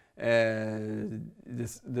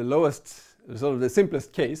lowest, sort of the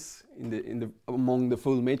simplest case among the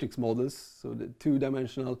full matrix models, so the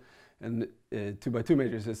two-dimensional and 2x2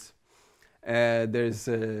 matrices, there is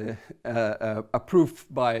a proof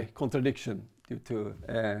by contradiction due to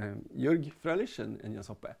Jörg Fröhlich and Jens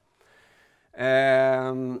Hoppe.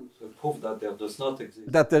 So proof that there does not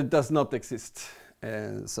exist. That there does not exist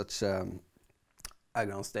such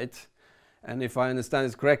ground state. And if I understand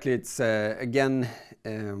it correctly, it's again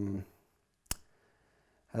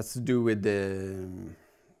has to do with the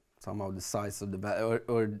somehow the size of the valley,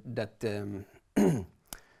 or that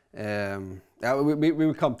yeah, we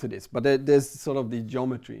will come to this, but there's sort of the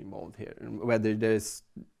geometry involved here, and whether there's,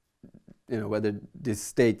 you know, whether these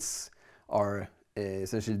states are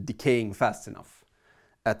essentially decaying fast enough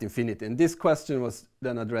at infinity. And this question was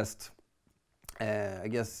then addressed, I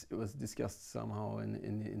guess it was discussed somehow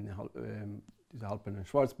in Halpern and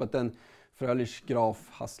Schwarz, but then Fröhlich, Graf,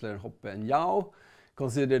 Hassler, Hoppe, and Yao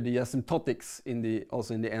considered the asymptotics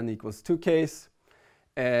also in the n=2 case,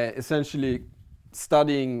 essentially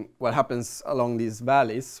studying what happens along these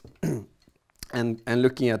valleys and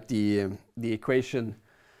looking at the equation.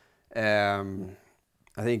 I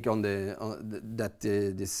think that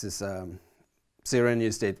this is zero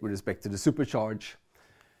energy state with respect to the supercharge.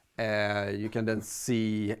 You can then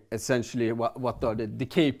see essentially what are the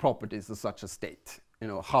decay properties of such a state. You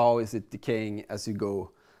know, how is it decaying as you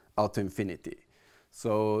go out to infinity?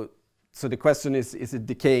 So the question is it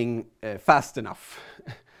decaying fast enough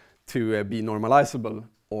to be normalizable,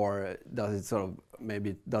 or does it sort of,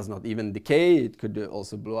 maybe it does not even decay, it could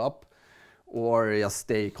also blow up, or just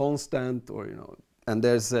stay constant, or, you know, and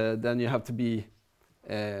there's then you have to be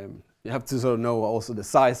you have to sort of know also the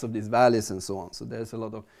size of these valleys and so on. So there's a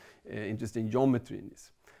lot of interesting geometry in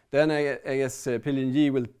this. Then I guess Pelin-Yi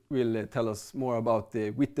will tell us more about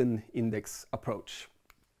the Witten index approach.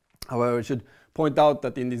 However, I should point out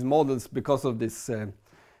that in these models, because of this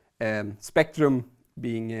spectrum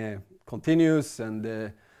being continuous and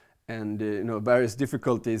you know, various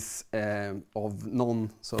difficulties of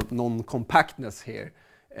non-compactness here,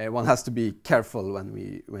 one has to be careful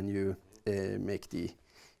when you make the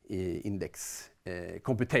index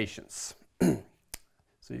computations.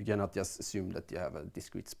 So you cannot just assume that you have a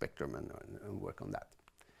discrete spectrum and work on that.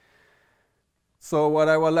 So what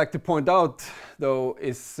I would like to point out, though,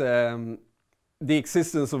 is the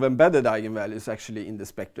existence of embedded eigenvalues actually in the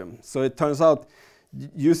spectrum. So it turns out,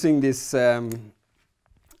 using this, the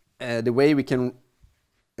way we can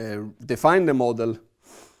define the model,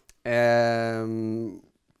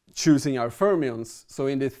 choosing our fermions. So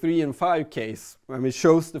in the 3 and 5 case, when we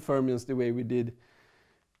chose the fermions the way we did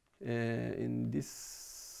in this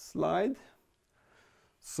slide.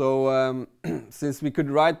 So since we could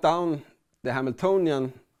write down the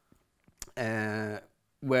Hamiltonian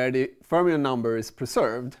where the fermion number is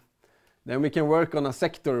preserved, then we can work on a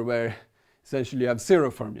sector where essentially you have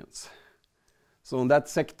 0 fermions. So on that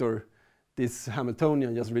sector, this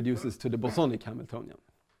Hamiltonian just reduces to the bosonic Hamiltonian.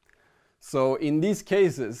 So in these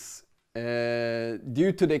cases,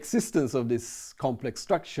 due to the existence of this complex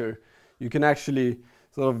structure, you can actually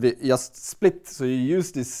sort of just split. So you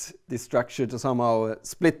use this structure to somehow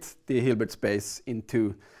split the Hilbert space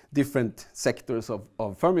into different sectors of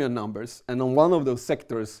fermion numbers. And on one of those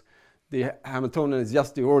sectors, the Hamiltonian is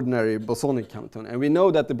just the ordinary bosonic Hamiltonian. And we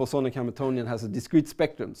know that the bosonic Hamiltonian has a discrete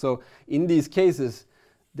spectrum. So in these cases,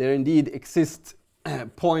 there indeed exist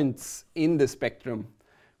points in the spectrum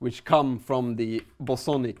which come from the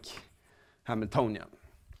bosonic Hamiltonian.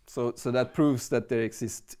 So that proves that there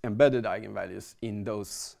exist embedded eigenvalues in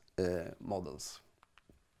those models.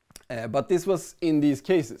 But this was in these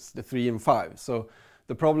cases, the 3 and 5. So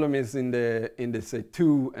the problem is in the say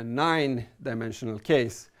 2 and 9 dimensional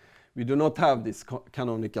case, we do not have this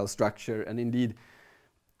canonical structure, and indeed,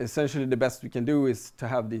 essentially the best we can do is to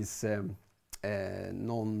have these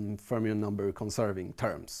non-fermion number conserving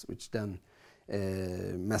terms, which then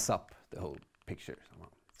mess up the whole picture somehow.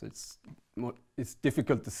 So it's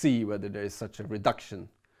difficult to see whether there is such a reduction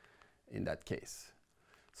in that case.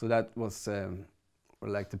 So that was what I'd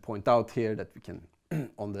like to point out here, that we can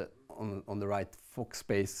on the right Fock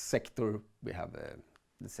space sector we have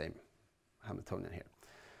the same Hamiltonian here.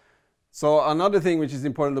 So another thing which is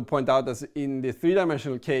important to point out is in the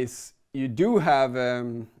 3-dimensional case, you do have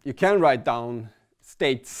you can write down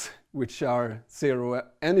states which are 0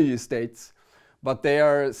 energy states, but they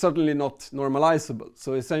are certainly not normalizable.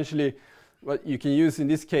 So essentially, what you can use in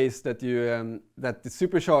this case, that you that the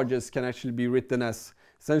supercharges can actually be written as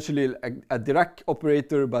essentially a Dirac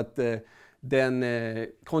operator, but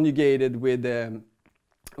then conjugated with a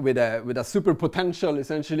superpotential,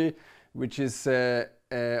 essentially, which is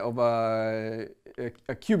of a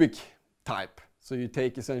cubic type. So you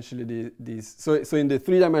take essentially these. So in the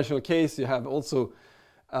 3-dimensional case, you have also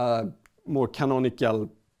more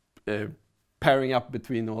canonical pairing up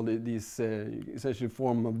between all these essentially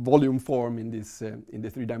form a volume form in this in the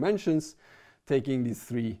 3 dimensions, taking these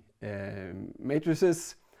 3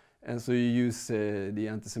 matrices, and so you use the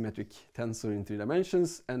antisymmetric tensor in 3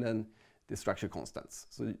 dimensions, and then the structure constants,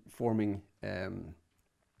 so forming a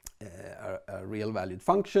real valued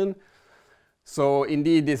function. So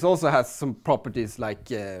indeed this also has some properties like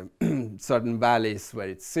certain valleys where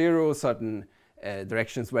it's 0, certain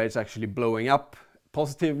directions where it's actually blowing up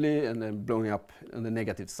positively and then blowing up on the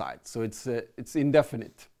negative side. So it's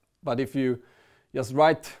indefinite. But if you just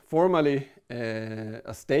write formally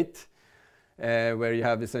a state where you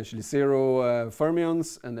have essentially 0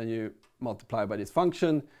 fermions and then you multiply by this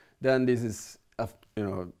function, then this is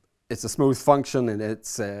it's a smooth function, and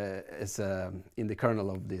it's in the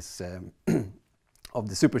kernel of this of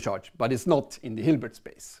the supercharge, but it's not in the Hilbert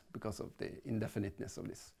space because of the indefiniteness of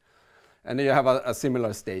this. And then you have a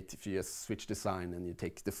similar state if you just switch the sign and you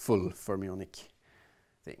take the full fermionic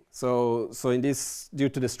thing. So in this, due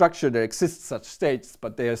to the structure, there exist such states,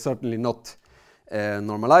 but they are certainly not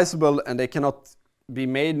normalizable, and they cannot be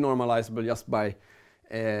made normalizable just by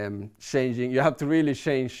changing. You have to really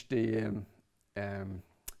change the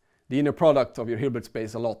inner product of your Hilbert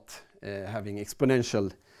space a lot, having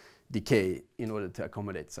exponential decay in order to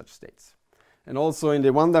accommodate such states. And also in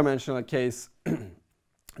the one-dimensional case,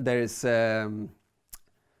 there is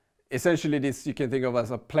essentially this you can think of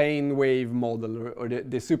as a plane wave model, or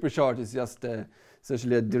the supercharge is just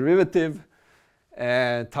essentially a derivative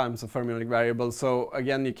times a fermionic variable. So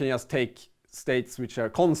again, you can just take states which are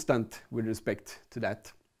constant with respect to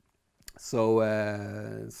that. So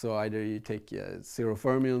either you take 0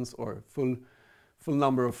 fermions or full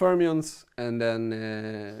number of fermions, and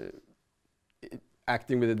then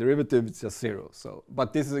acting with the derivative, it's just 0. So,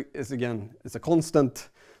 but this is again, it's a constant,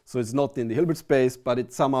 so it's not in the Hilbert space, but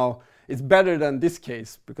it's better than this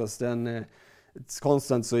case, because then it's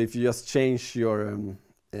constant. So if you just change your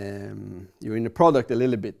inner product a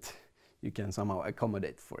little bit, you can somehow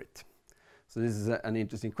accommodate for it. So this is an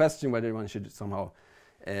interesting question, whether one should somehow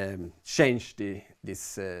change the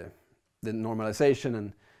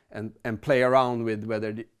normalization and play around with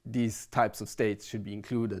whether these types of states should be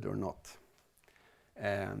included or not.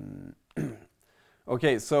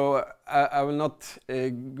 Okay, so I will not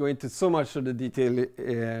go into so much of the detail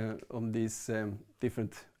on these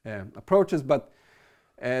different approaches, but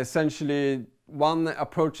essentially one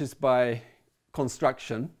approach is by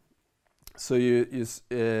construction. So you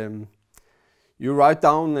write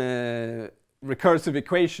down recursive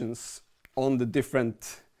equations on the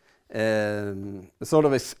different sort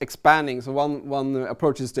of expanding. So one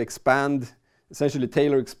approach is to expand, essentially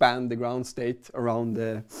Taylor expand the ground state around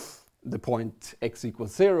the point x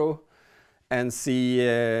equals 0, and see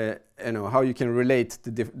how you can relate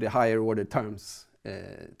the higher order terms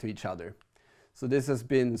to each other. So this has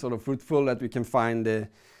been sort of fruitful, that we can find a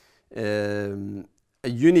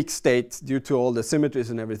unique state due to all the symmetries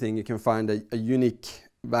and everything. You can find a unique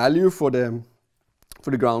value for the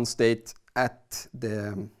ground state at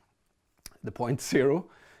the point 0,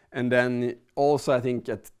 and then also I think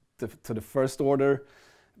to the first order,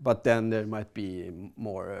 but then there might be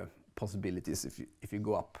more possibilities if you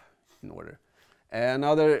go up in order.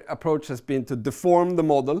 Another approach has been to deform the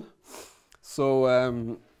model.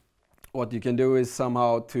 So what you can do is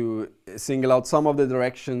somehow to single out some of the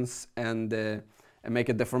directions and make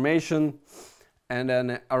a deformation, and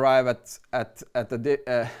then arrive at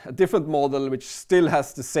a different model which still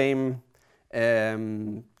has the same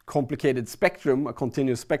complicated spectrum, a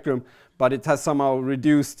continuous spectrum, but it has somehow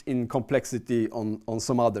reduced in complexity on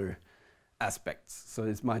some other aspects. So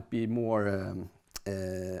this might be more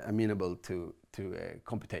amenable to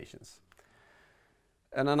computations.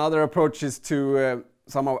 And another approach is to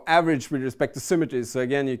somehow average with respect to symmetries. So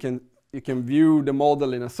again, you can view the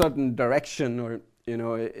model in a certain direction, or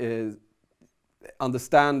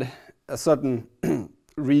understand a certain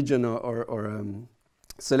region or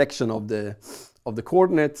selection of the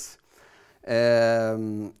coordinates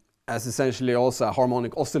as essentially also a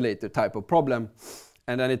harmonic oscillator type of problem.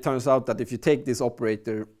 And then it turns out that if you take this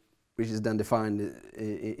operator, which is then defined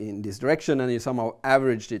in this direction, and you somehow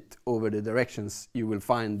averaged it over the directions, you will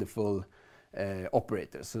find the full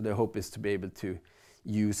operator. So the hope is to be able to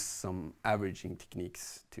use some averaging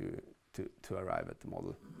techniques to arrive at the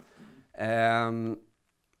model.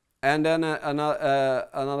 And then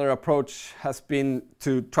another approach has been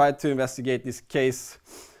to try to investigate this case,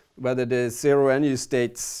 whether the 0 NU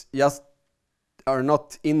states just are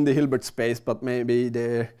not in the Hilbert space, but maybe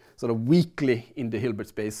they're sort of weakly in the Hilbert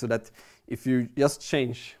space, so that if you just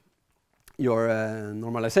change your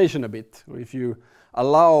normalization a bit, or if you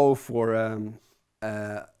allow for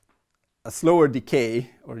a slower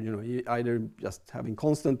decay, or either just having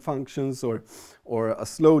constant functions or a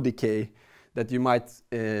slow decay, that you might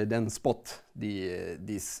then spot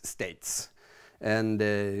these states and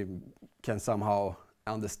can somehow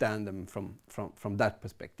understand them from that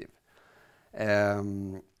perspective.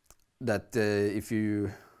 That if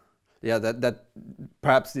you, that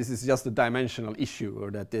perhaps this is just a dimensional issue,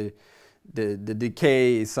 or that the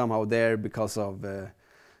decay is somehow there because of the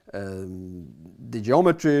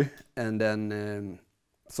geometry, and then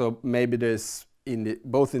so maybe there's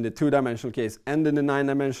both in the two-dimensional case and in the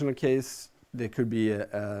nine-dimensional case there could be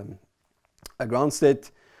a ground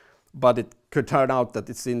state, but it could turn out that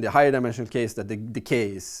it's in the higher dimensional case that the decay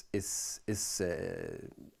is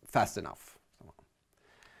fast enough.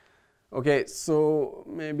 Okay, so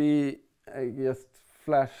maybe I just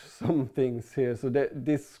flash some things here. So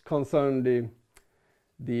this concerned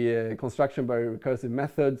the construction by recursive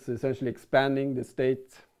methods, essentially expanding the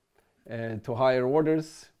state to higher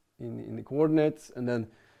orders in the coordinates, and then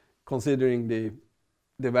considering the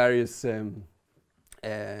various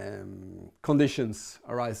conditions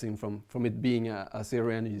arising from it being a zero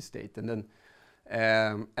energy state. And then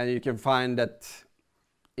and you can find that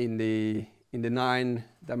in the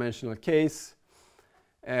nine-dimensional case,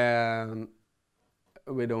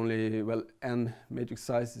 with only, well, n matrix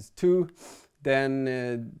size is 2,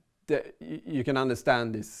 then you can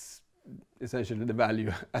understand this, essentially the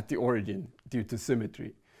value at the origin due to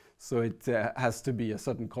symmetry. So it has to be a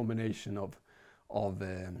certain combination of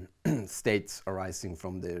states arising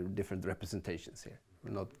from the different representations here.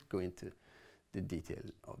 We'll not go into the detail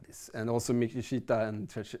of this. And also Mikishita and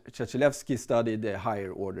Chechilevsky studied the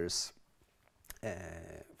higher orders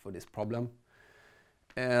for this problem.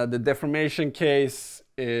 The deformation case,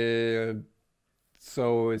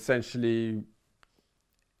 so essentially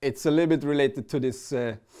it's a little bit related to this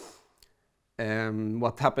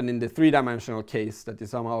what happened in the three-dimensional case, that you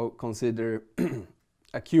somehow consider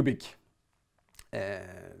a cubic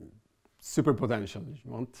superpotential, if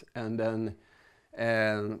you want, and then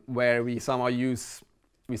where we somehow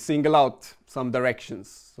we single out some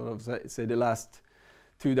directions, sort of say the last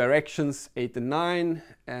two directions, 8 and 9,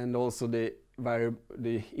 and also the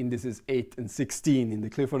indices 8 and 16 in the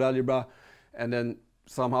Clifford algebra, and then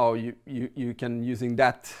somehow you can, using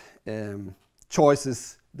that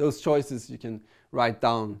those choices you can write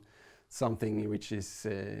down something which is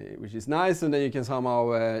nice, and then you can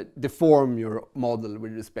somehow deform your model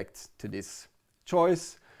with respect to this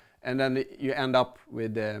choice, and then you end up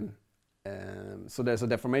with so there's a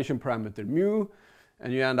deformation parameter mu,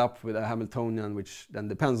 and you end up with a Hamiltonian which then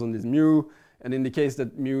depends on this mu, and in the case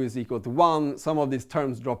that mu is equal to 1, some of these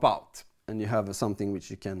terms drop out, and you have something which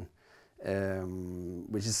you can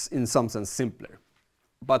which is in some sense simpler,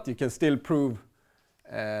 but you can still prove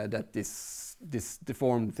that this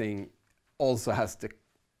deformed thing also has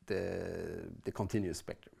the continuous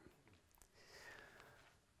spectrum.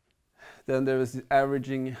 Then there is the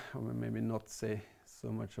averaging. I will maybe not say so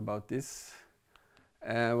much about this.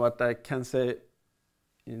 What I can say,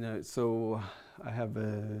 so I have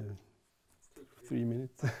 3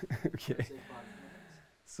 minutes. Okay.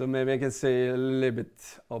 So maybe I can say a little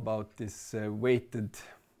bit about this weighted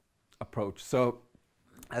approach. So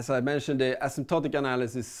as I mentioned, the asymptotic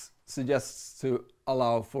analysis suggests to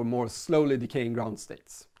allow for more slowly decaying ground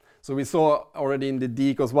states. So we saw already in the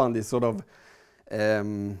d equals 1 this sort of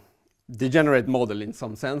degenerate model in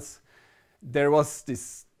some sense. There was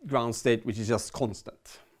this ground state which is just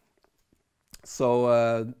constant.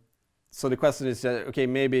 So so the question is, okay,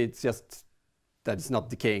 maybe it's just that it's not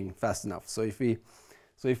decaying fast enough. So if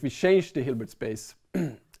we change the Hilbert space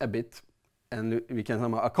a bit, and we can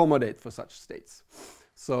somehow accommodate for such states.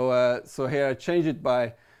 So here I change it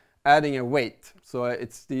by adding a weight. So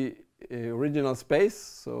it's the original space,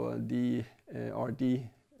 so d rd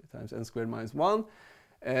times n squared minus 1,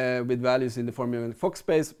 with values in the formula Fock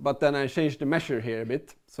space, but then I change the measure here a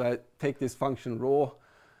bit. So I take this function rho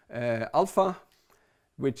alpha,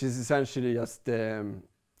 which is essentially just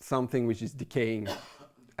something which is decaying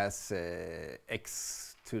as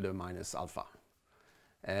x to the minus alpha.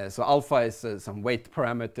 So alpha is some weight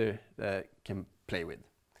parameter that can play with.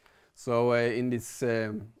 So in this,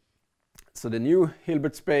 so the new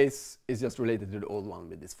Hilbert space is just related to the old one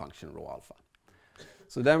with this function rho alpha.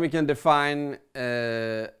 So then we can define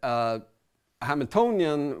a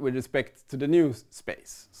Hamiltonian with respect to the new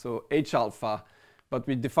space, so H alpha, but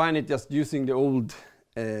we define it just using the old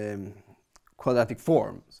quadratic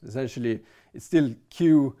form. So essentially, it's still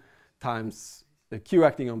Q times the Q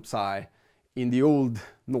acting on psi in the old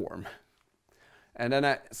norm. And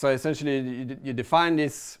then, so essentially, you define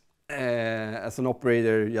this as an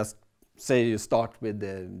operator. Just say you start with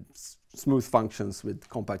the smooth functions with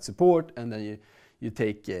compact support, and then you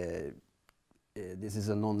take this is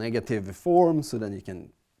a non-negative form, so then you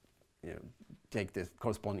can take the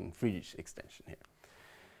corresponding Friedrich extension here.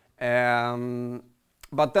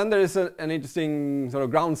 but then there is an interesting sort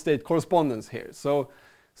of ground state correspondence here. So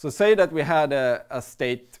say that we had a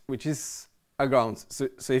state which is a ground.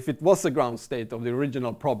 So if it was a ground state of the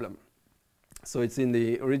original problem, so it's in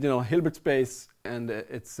the original Hilbert space and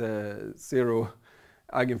it's a zero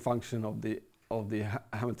eigenfunction of the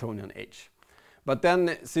Hamiltonian H. But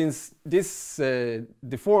then since this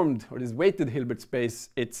deformed or this weighted Hilbert space,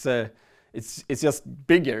 it's just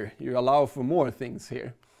bigger. You allow for more things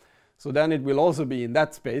here. So then it will also be in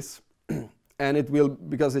that space, and it will,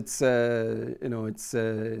 because it's it's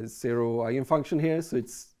a zero eigenfunction here, so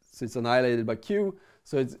it's annihilated by Q.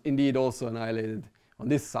 So it's indeed also annihilated on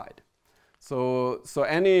this side. So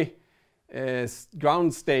any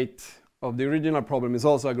ground state of the original problem is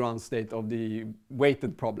also a ground state of the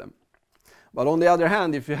weighted problem. But on the other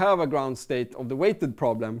hand, if you have a ground state of the weighted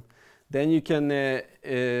problem, then you can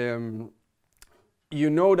you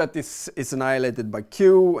know that this is annihilated by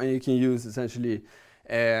Q, and you can use essentially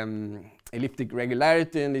elliptic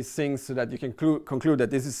regularity in these things so that you can conclude that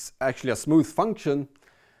this is actually a smooth function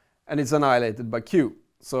and it's annihilated by Q.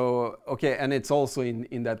 So, okay, and it's also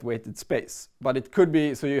in that weighted space. But it could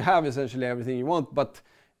be, so you have essentially everything you want, but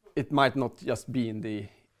it might not just be in the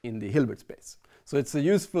Hilbert space. So it's a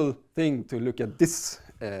useful thing to look at this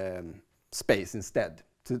space instead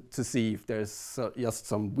to see if there's just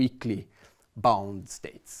some weakly bound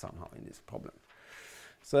states somehow in this problem.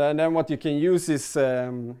 So and then what you can use is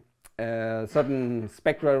certain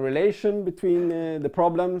spectral relation between the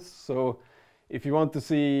problems. So if you want to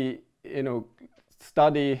see,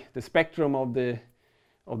 study the spectrum of the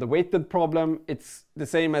weighted problem, it's the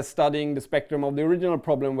same as studying the spectrum of the original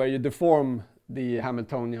problem, where you deform the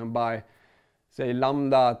Hamiltonian by, say,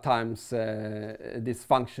 lambda times this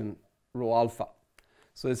function rho alpha.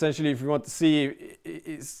 So essentially, if you want to see,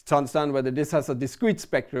 to understand whether this has a discrete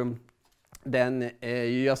spectrum, then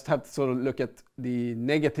you just have to sort of look at the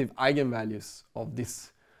negative eigenvalues of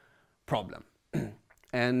this problem.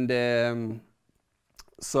 And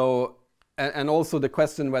and also the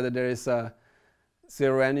question whether there is a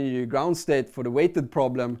zero energy ground state for the weighted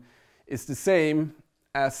problem is the same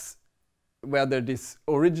as whether this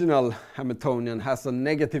original Hamiltonian has a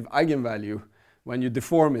negative eigenvalue when you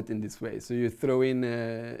deform it in this way. So you throw in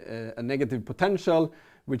a negative potential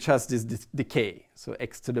which has this decay, so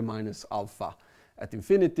x to the minus alpha at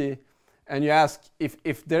infinity, and you ask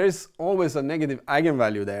if there is always a negative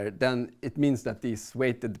eigenvalue there, then it means that this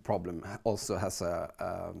weighted problem also has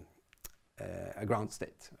a ground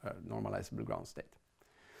state, a normalizable ground state.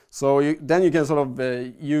 So then you can sort of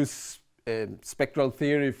use spectral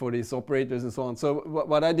theory for these operators and so on. So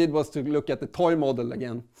what I did was to look at the toy model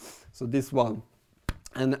again, so this one,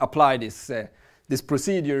 and apply this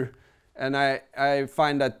procedure. And I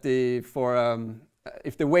find that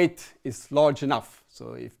if the weight is large enough,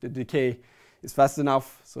 so if the decay is fast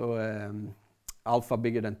enough, so alpha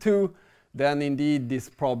bigger than 2, then indeed this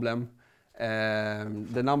problem,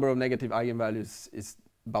 the number of negative eigenvalues is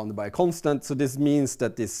bounded by a constant. So this means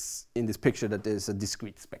that in this picture that there is a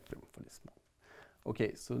discrete spectrum for this model.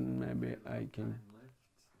 Okay, so maybe I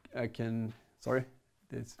can sorry.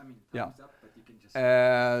 This, I mean, yeah. thumbs up, but you can just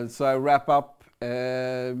So I wrap up.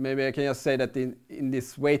 Maybe I can just say that in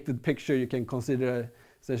this weighted picture, you can consider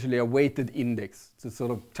essentially a weighted index to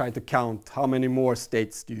sort of try to count how many more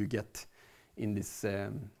states do you get in the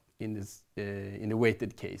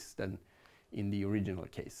weighted case than in the original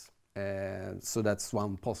case. So that's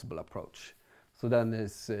one possible approach. So then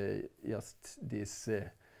there's just this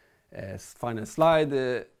final slide.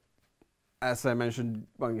 As I mentioned,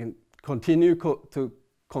 one can continue to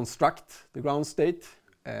construct the ground state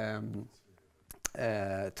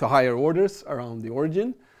to higher orders around the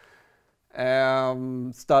origin.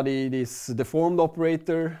 Study this deformed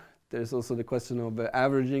operator. There's also the question of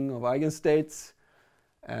averaging of eigenstates.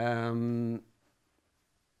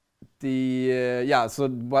 So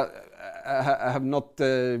what I have not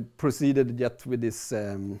proceeded yet with this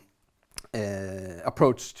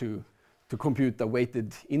approach to compute a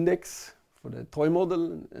weighted index for the toy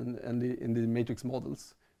model and in the matrix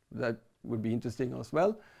models. That would be interesting as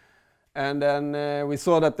well. And then we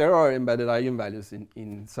saw that there are embedded eigenvalues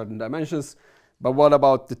in certain dimensions. But what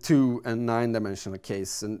about the 2- and 9-dimensional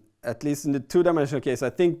case? And at least in the 2-dimensional case, I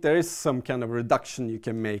think there is some kind of reduction you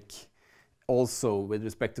can make also with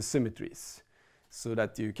respect to symmetries, so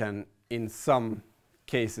that you can, in some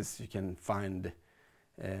cases, you can find.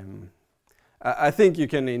 I think you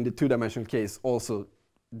can, in the 2-dimensional case, also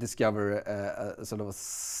discover a sort of a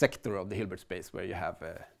sector of the Hilbert space where you have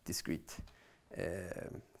a discrete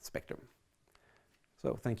spectrum.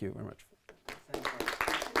 So thank you very much. Thank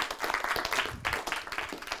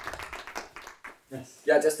you. Yes.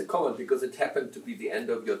 Yeah, just a comment, because it happened to be the end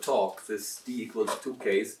of your talk, this D equals 2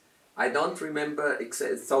 case. I don't remember,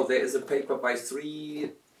 so there is a paper by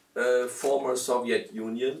 3 former Soviet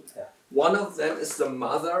Union. Yeah. One of them is the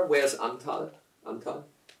mother, where's Antal? Antal?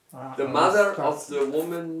 The mother of the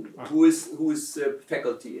woman who is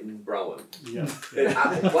faculty in Brown. Yeah.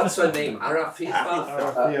 What's her name? Arafeva?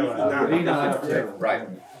 Right.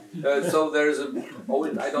 So there is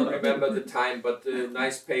I don't remember the time, but a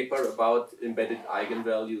nice paper about embedded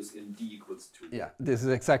eigenvalues in D equals 2. Yeah, this is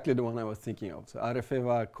exactly the one I was thinking of. So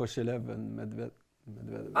Arefeva, Koshelev, and Medvedev.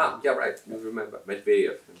 Ah, yeah, right. You remember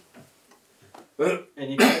Medvedev.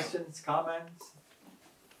 Any questions, comments?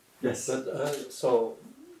 Yes. But so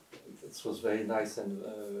this was very nice and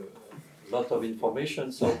a lot of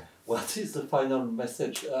information. So what is the final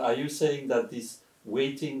message? Are you saying that this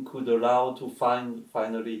waiting could allow to find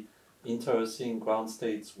finally interesting ground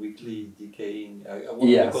states weakly decaying?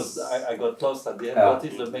 Yes. Because I got lost at the end. What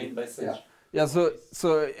is the main message? Yeah, so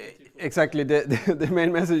exactly the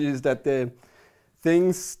main message is that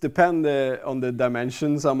things depend on the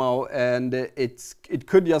dimension somehow, and it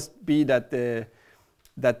could just be that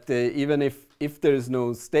even if there is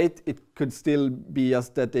no state, it could still be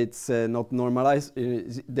just that it's not normalized.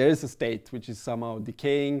 There is a state which is somehow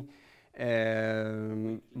decaying,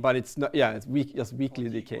 but it's not. Yeah, it's just weakly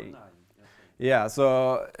decaying. Yeah.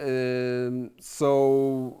 So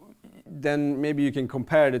then maybe you can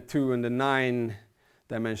compare the 2 and the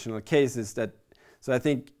 9-dimensional cases. So I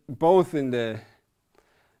think both in the,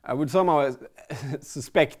 I would somehow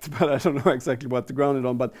suspect, but I don't know exactly what to ground it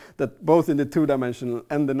on, but that both in the 2-dimensional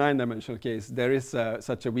and the 9-dimensional case, there is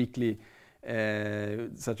such a weak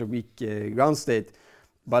ground state.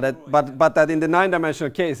 But that in the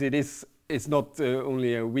 9-dimensional case, it's not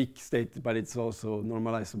only a weak state, but it's also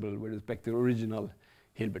normalizable with respect to the original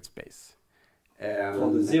Hilbert space. For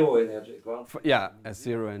the zero energy ground. A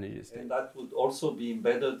zero energy state. And that would also be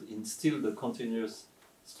embedded in still the continuous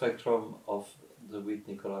spectrum of the weak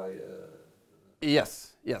Nicolai.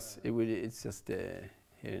 Yes, it would. It's just here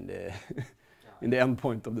in the in the end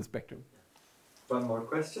point of the spectrum. One more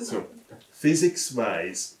question. So,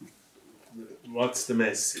 physics-wise, what's the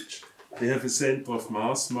message? We have a center of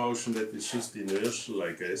mass motion that is just inertial,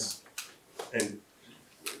 I guess. And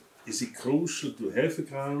is it crucial to have a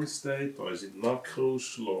ground state, or is it not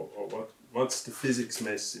crucial, or what? What's the physics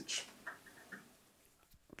message?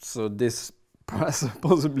 So this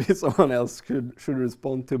possibly someone else should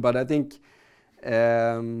respond to, but I think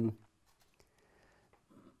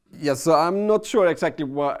so I'm not sure exactly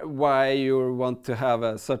why you want to have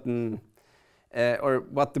a certain or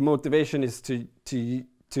what the motivation is to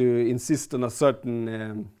insist on a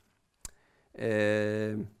certain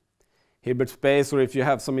Hilbert space, or if you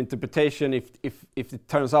have some interpretation, if it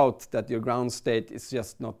turns out that your ground state is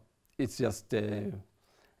just not, it's just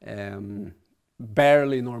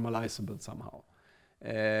barely normalizable somehow.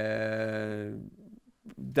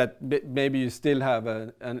 That maybe you still have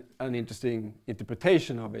an interesting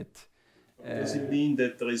interpretation of it. Does it mean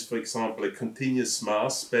that there is, for example, a continuous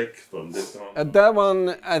mass spectrum? That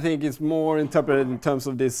one, I think, is more interpreted in terms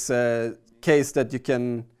of this case that you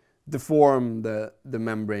can deform the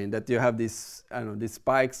membrane, that you have these, I don't know, these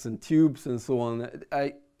spikes and tubes and so on.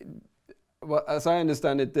 As I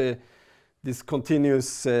understand it, this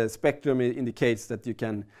continuous spectrum indicates that you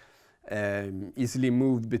can easily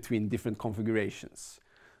move between different configurations.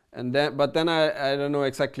 And then, but then I don't know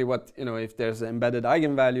exactly what, if there's embedded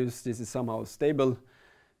eigenvalues, this is somehow stable,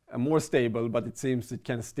 more stable, but it seems it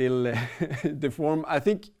can still deform. I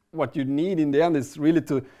think what you need in the end is really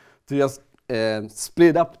to just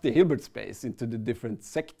split up the Hilbert space into the different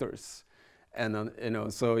sectors. And,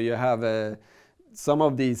 so you have some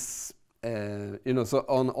of these, so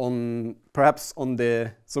on perhaps on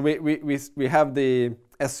the, so we have the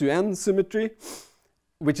SUN symmetry,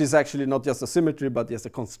 which is actually not just a symmetry, but just a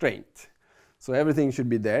constraint. So everything should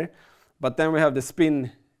be there. But then we have the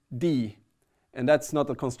spin D, and that's not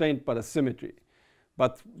a constraint, but a symmetry.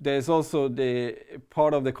 But there's also the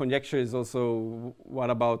part of the conjecture is also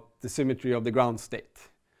what about the symmetry of the ground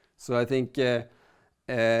state. So I think it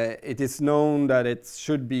is known that it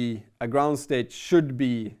should be, a ground state should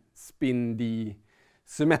be spin D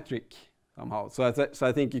symmetric somehow. So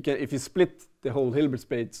I think you can, if you split the whole Hilbert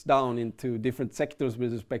space down into different sectors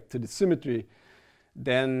with respect to the symmetry,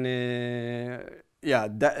 then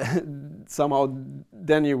somehow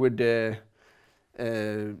then you would.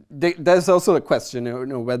 There's also a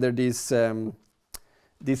question, whether these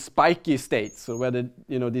spiky states, or whether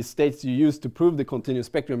these states you use to prove the continuous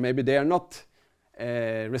spectrum, maybe they are not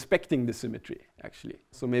respecting the symmetry, actually.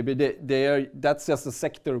 So maybe that's just a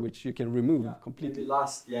sector which you can remove completely. Maybe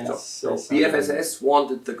last, yes. So BFSS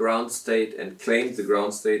wanted the ground state and claimed the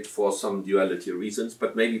ground state for some duality reasons,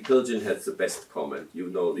 but maybe Pilgin has the best comment. You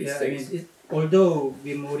know these things. I mean, although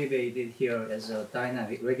we motivated here as a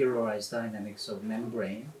dynamic, regularized dynamics of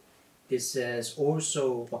membrane, this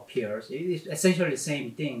also appears. It is essentially the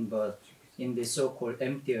same thing, but in the so-called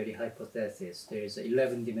M theory hypothesis, there is an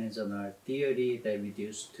 11-dimensional theory that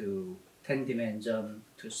reduced to 10-dimension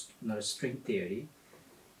to string theory,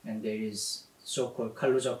 and there is so-called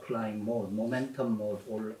Kaluza-Klein mode, momentum mode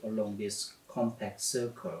all along this compact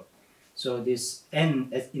circle. So this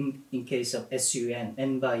n, in case of SUN,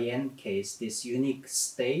 n by n case, this unique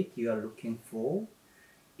state you are looking for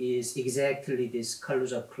is exactly this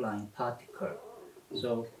Kaluza-Klein particle.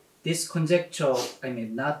 So this conjecture, I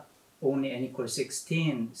mean, not only n equals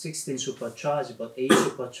 16 supercharge, but 8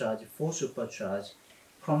 supercharge, 4 supercharge,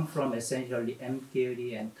 come from essentially M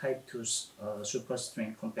theory and type 2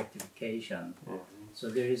 superstring compactification. So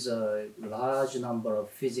there is a large number of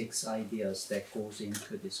physics ideas that goes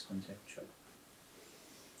into this conjecture.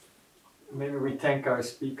 Maybe we thank our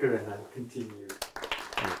speaker and then continue.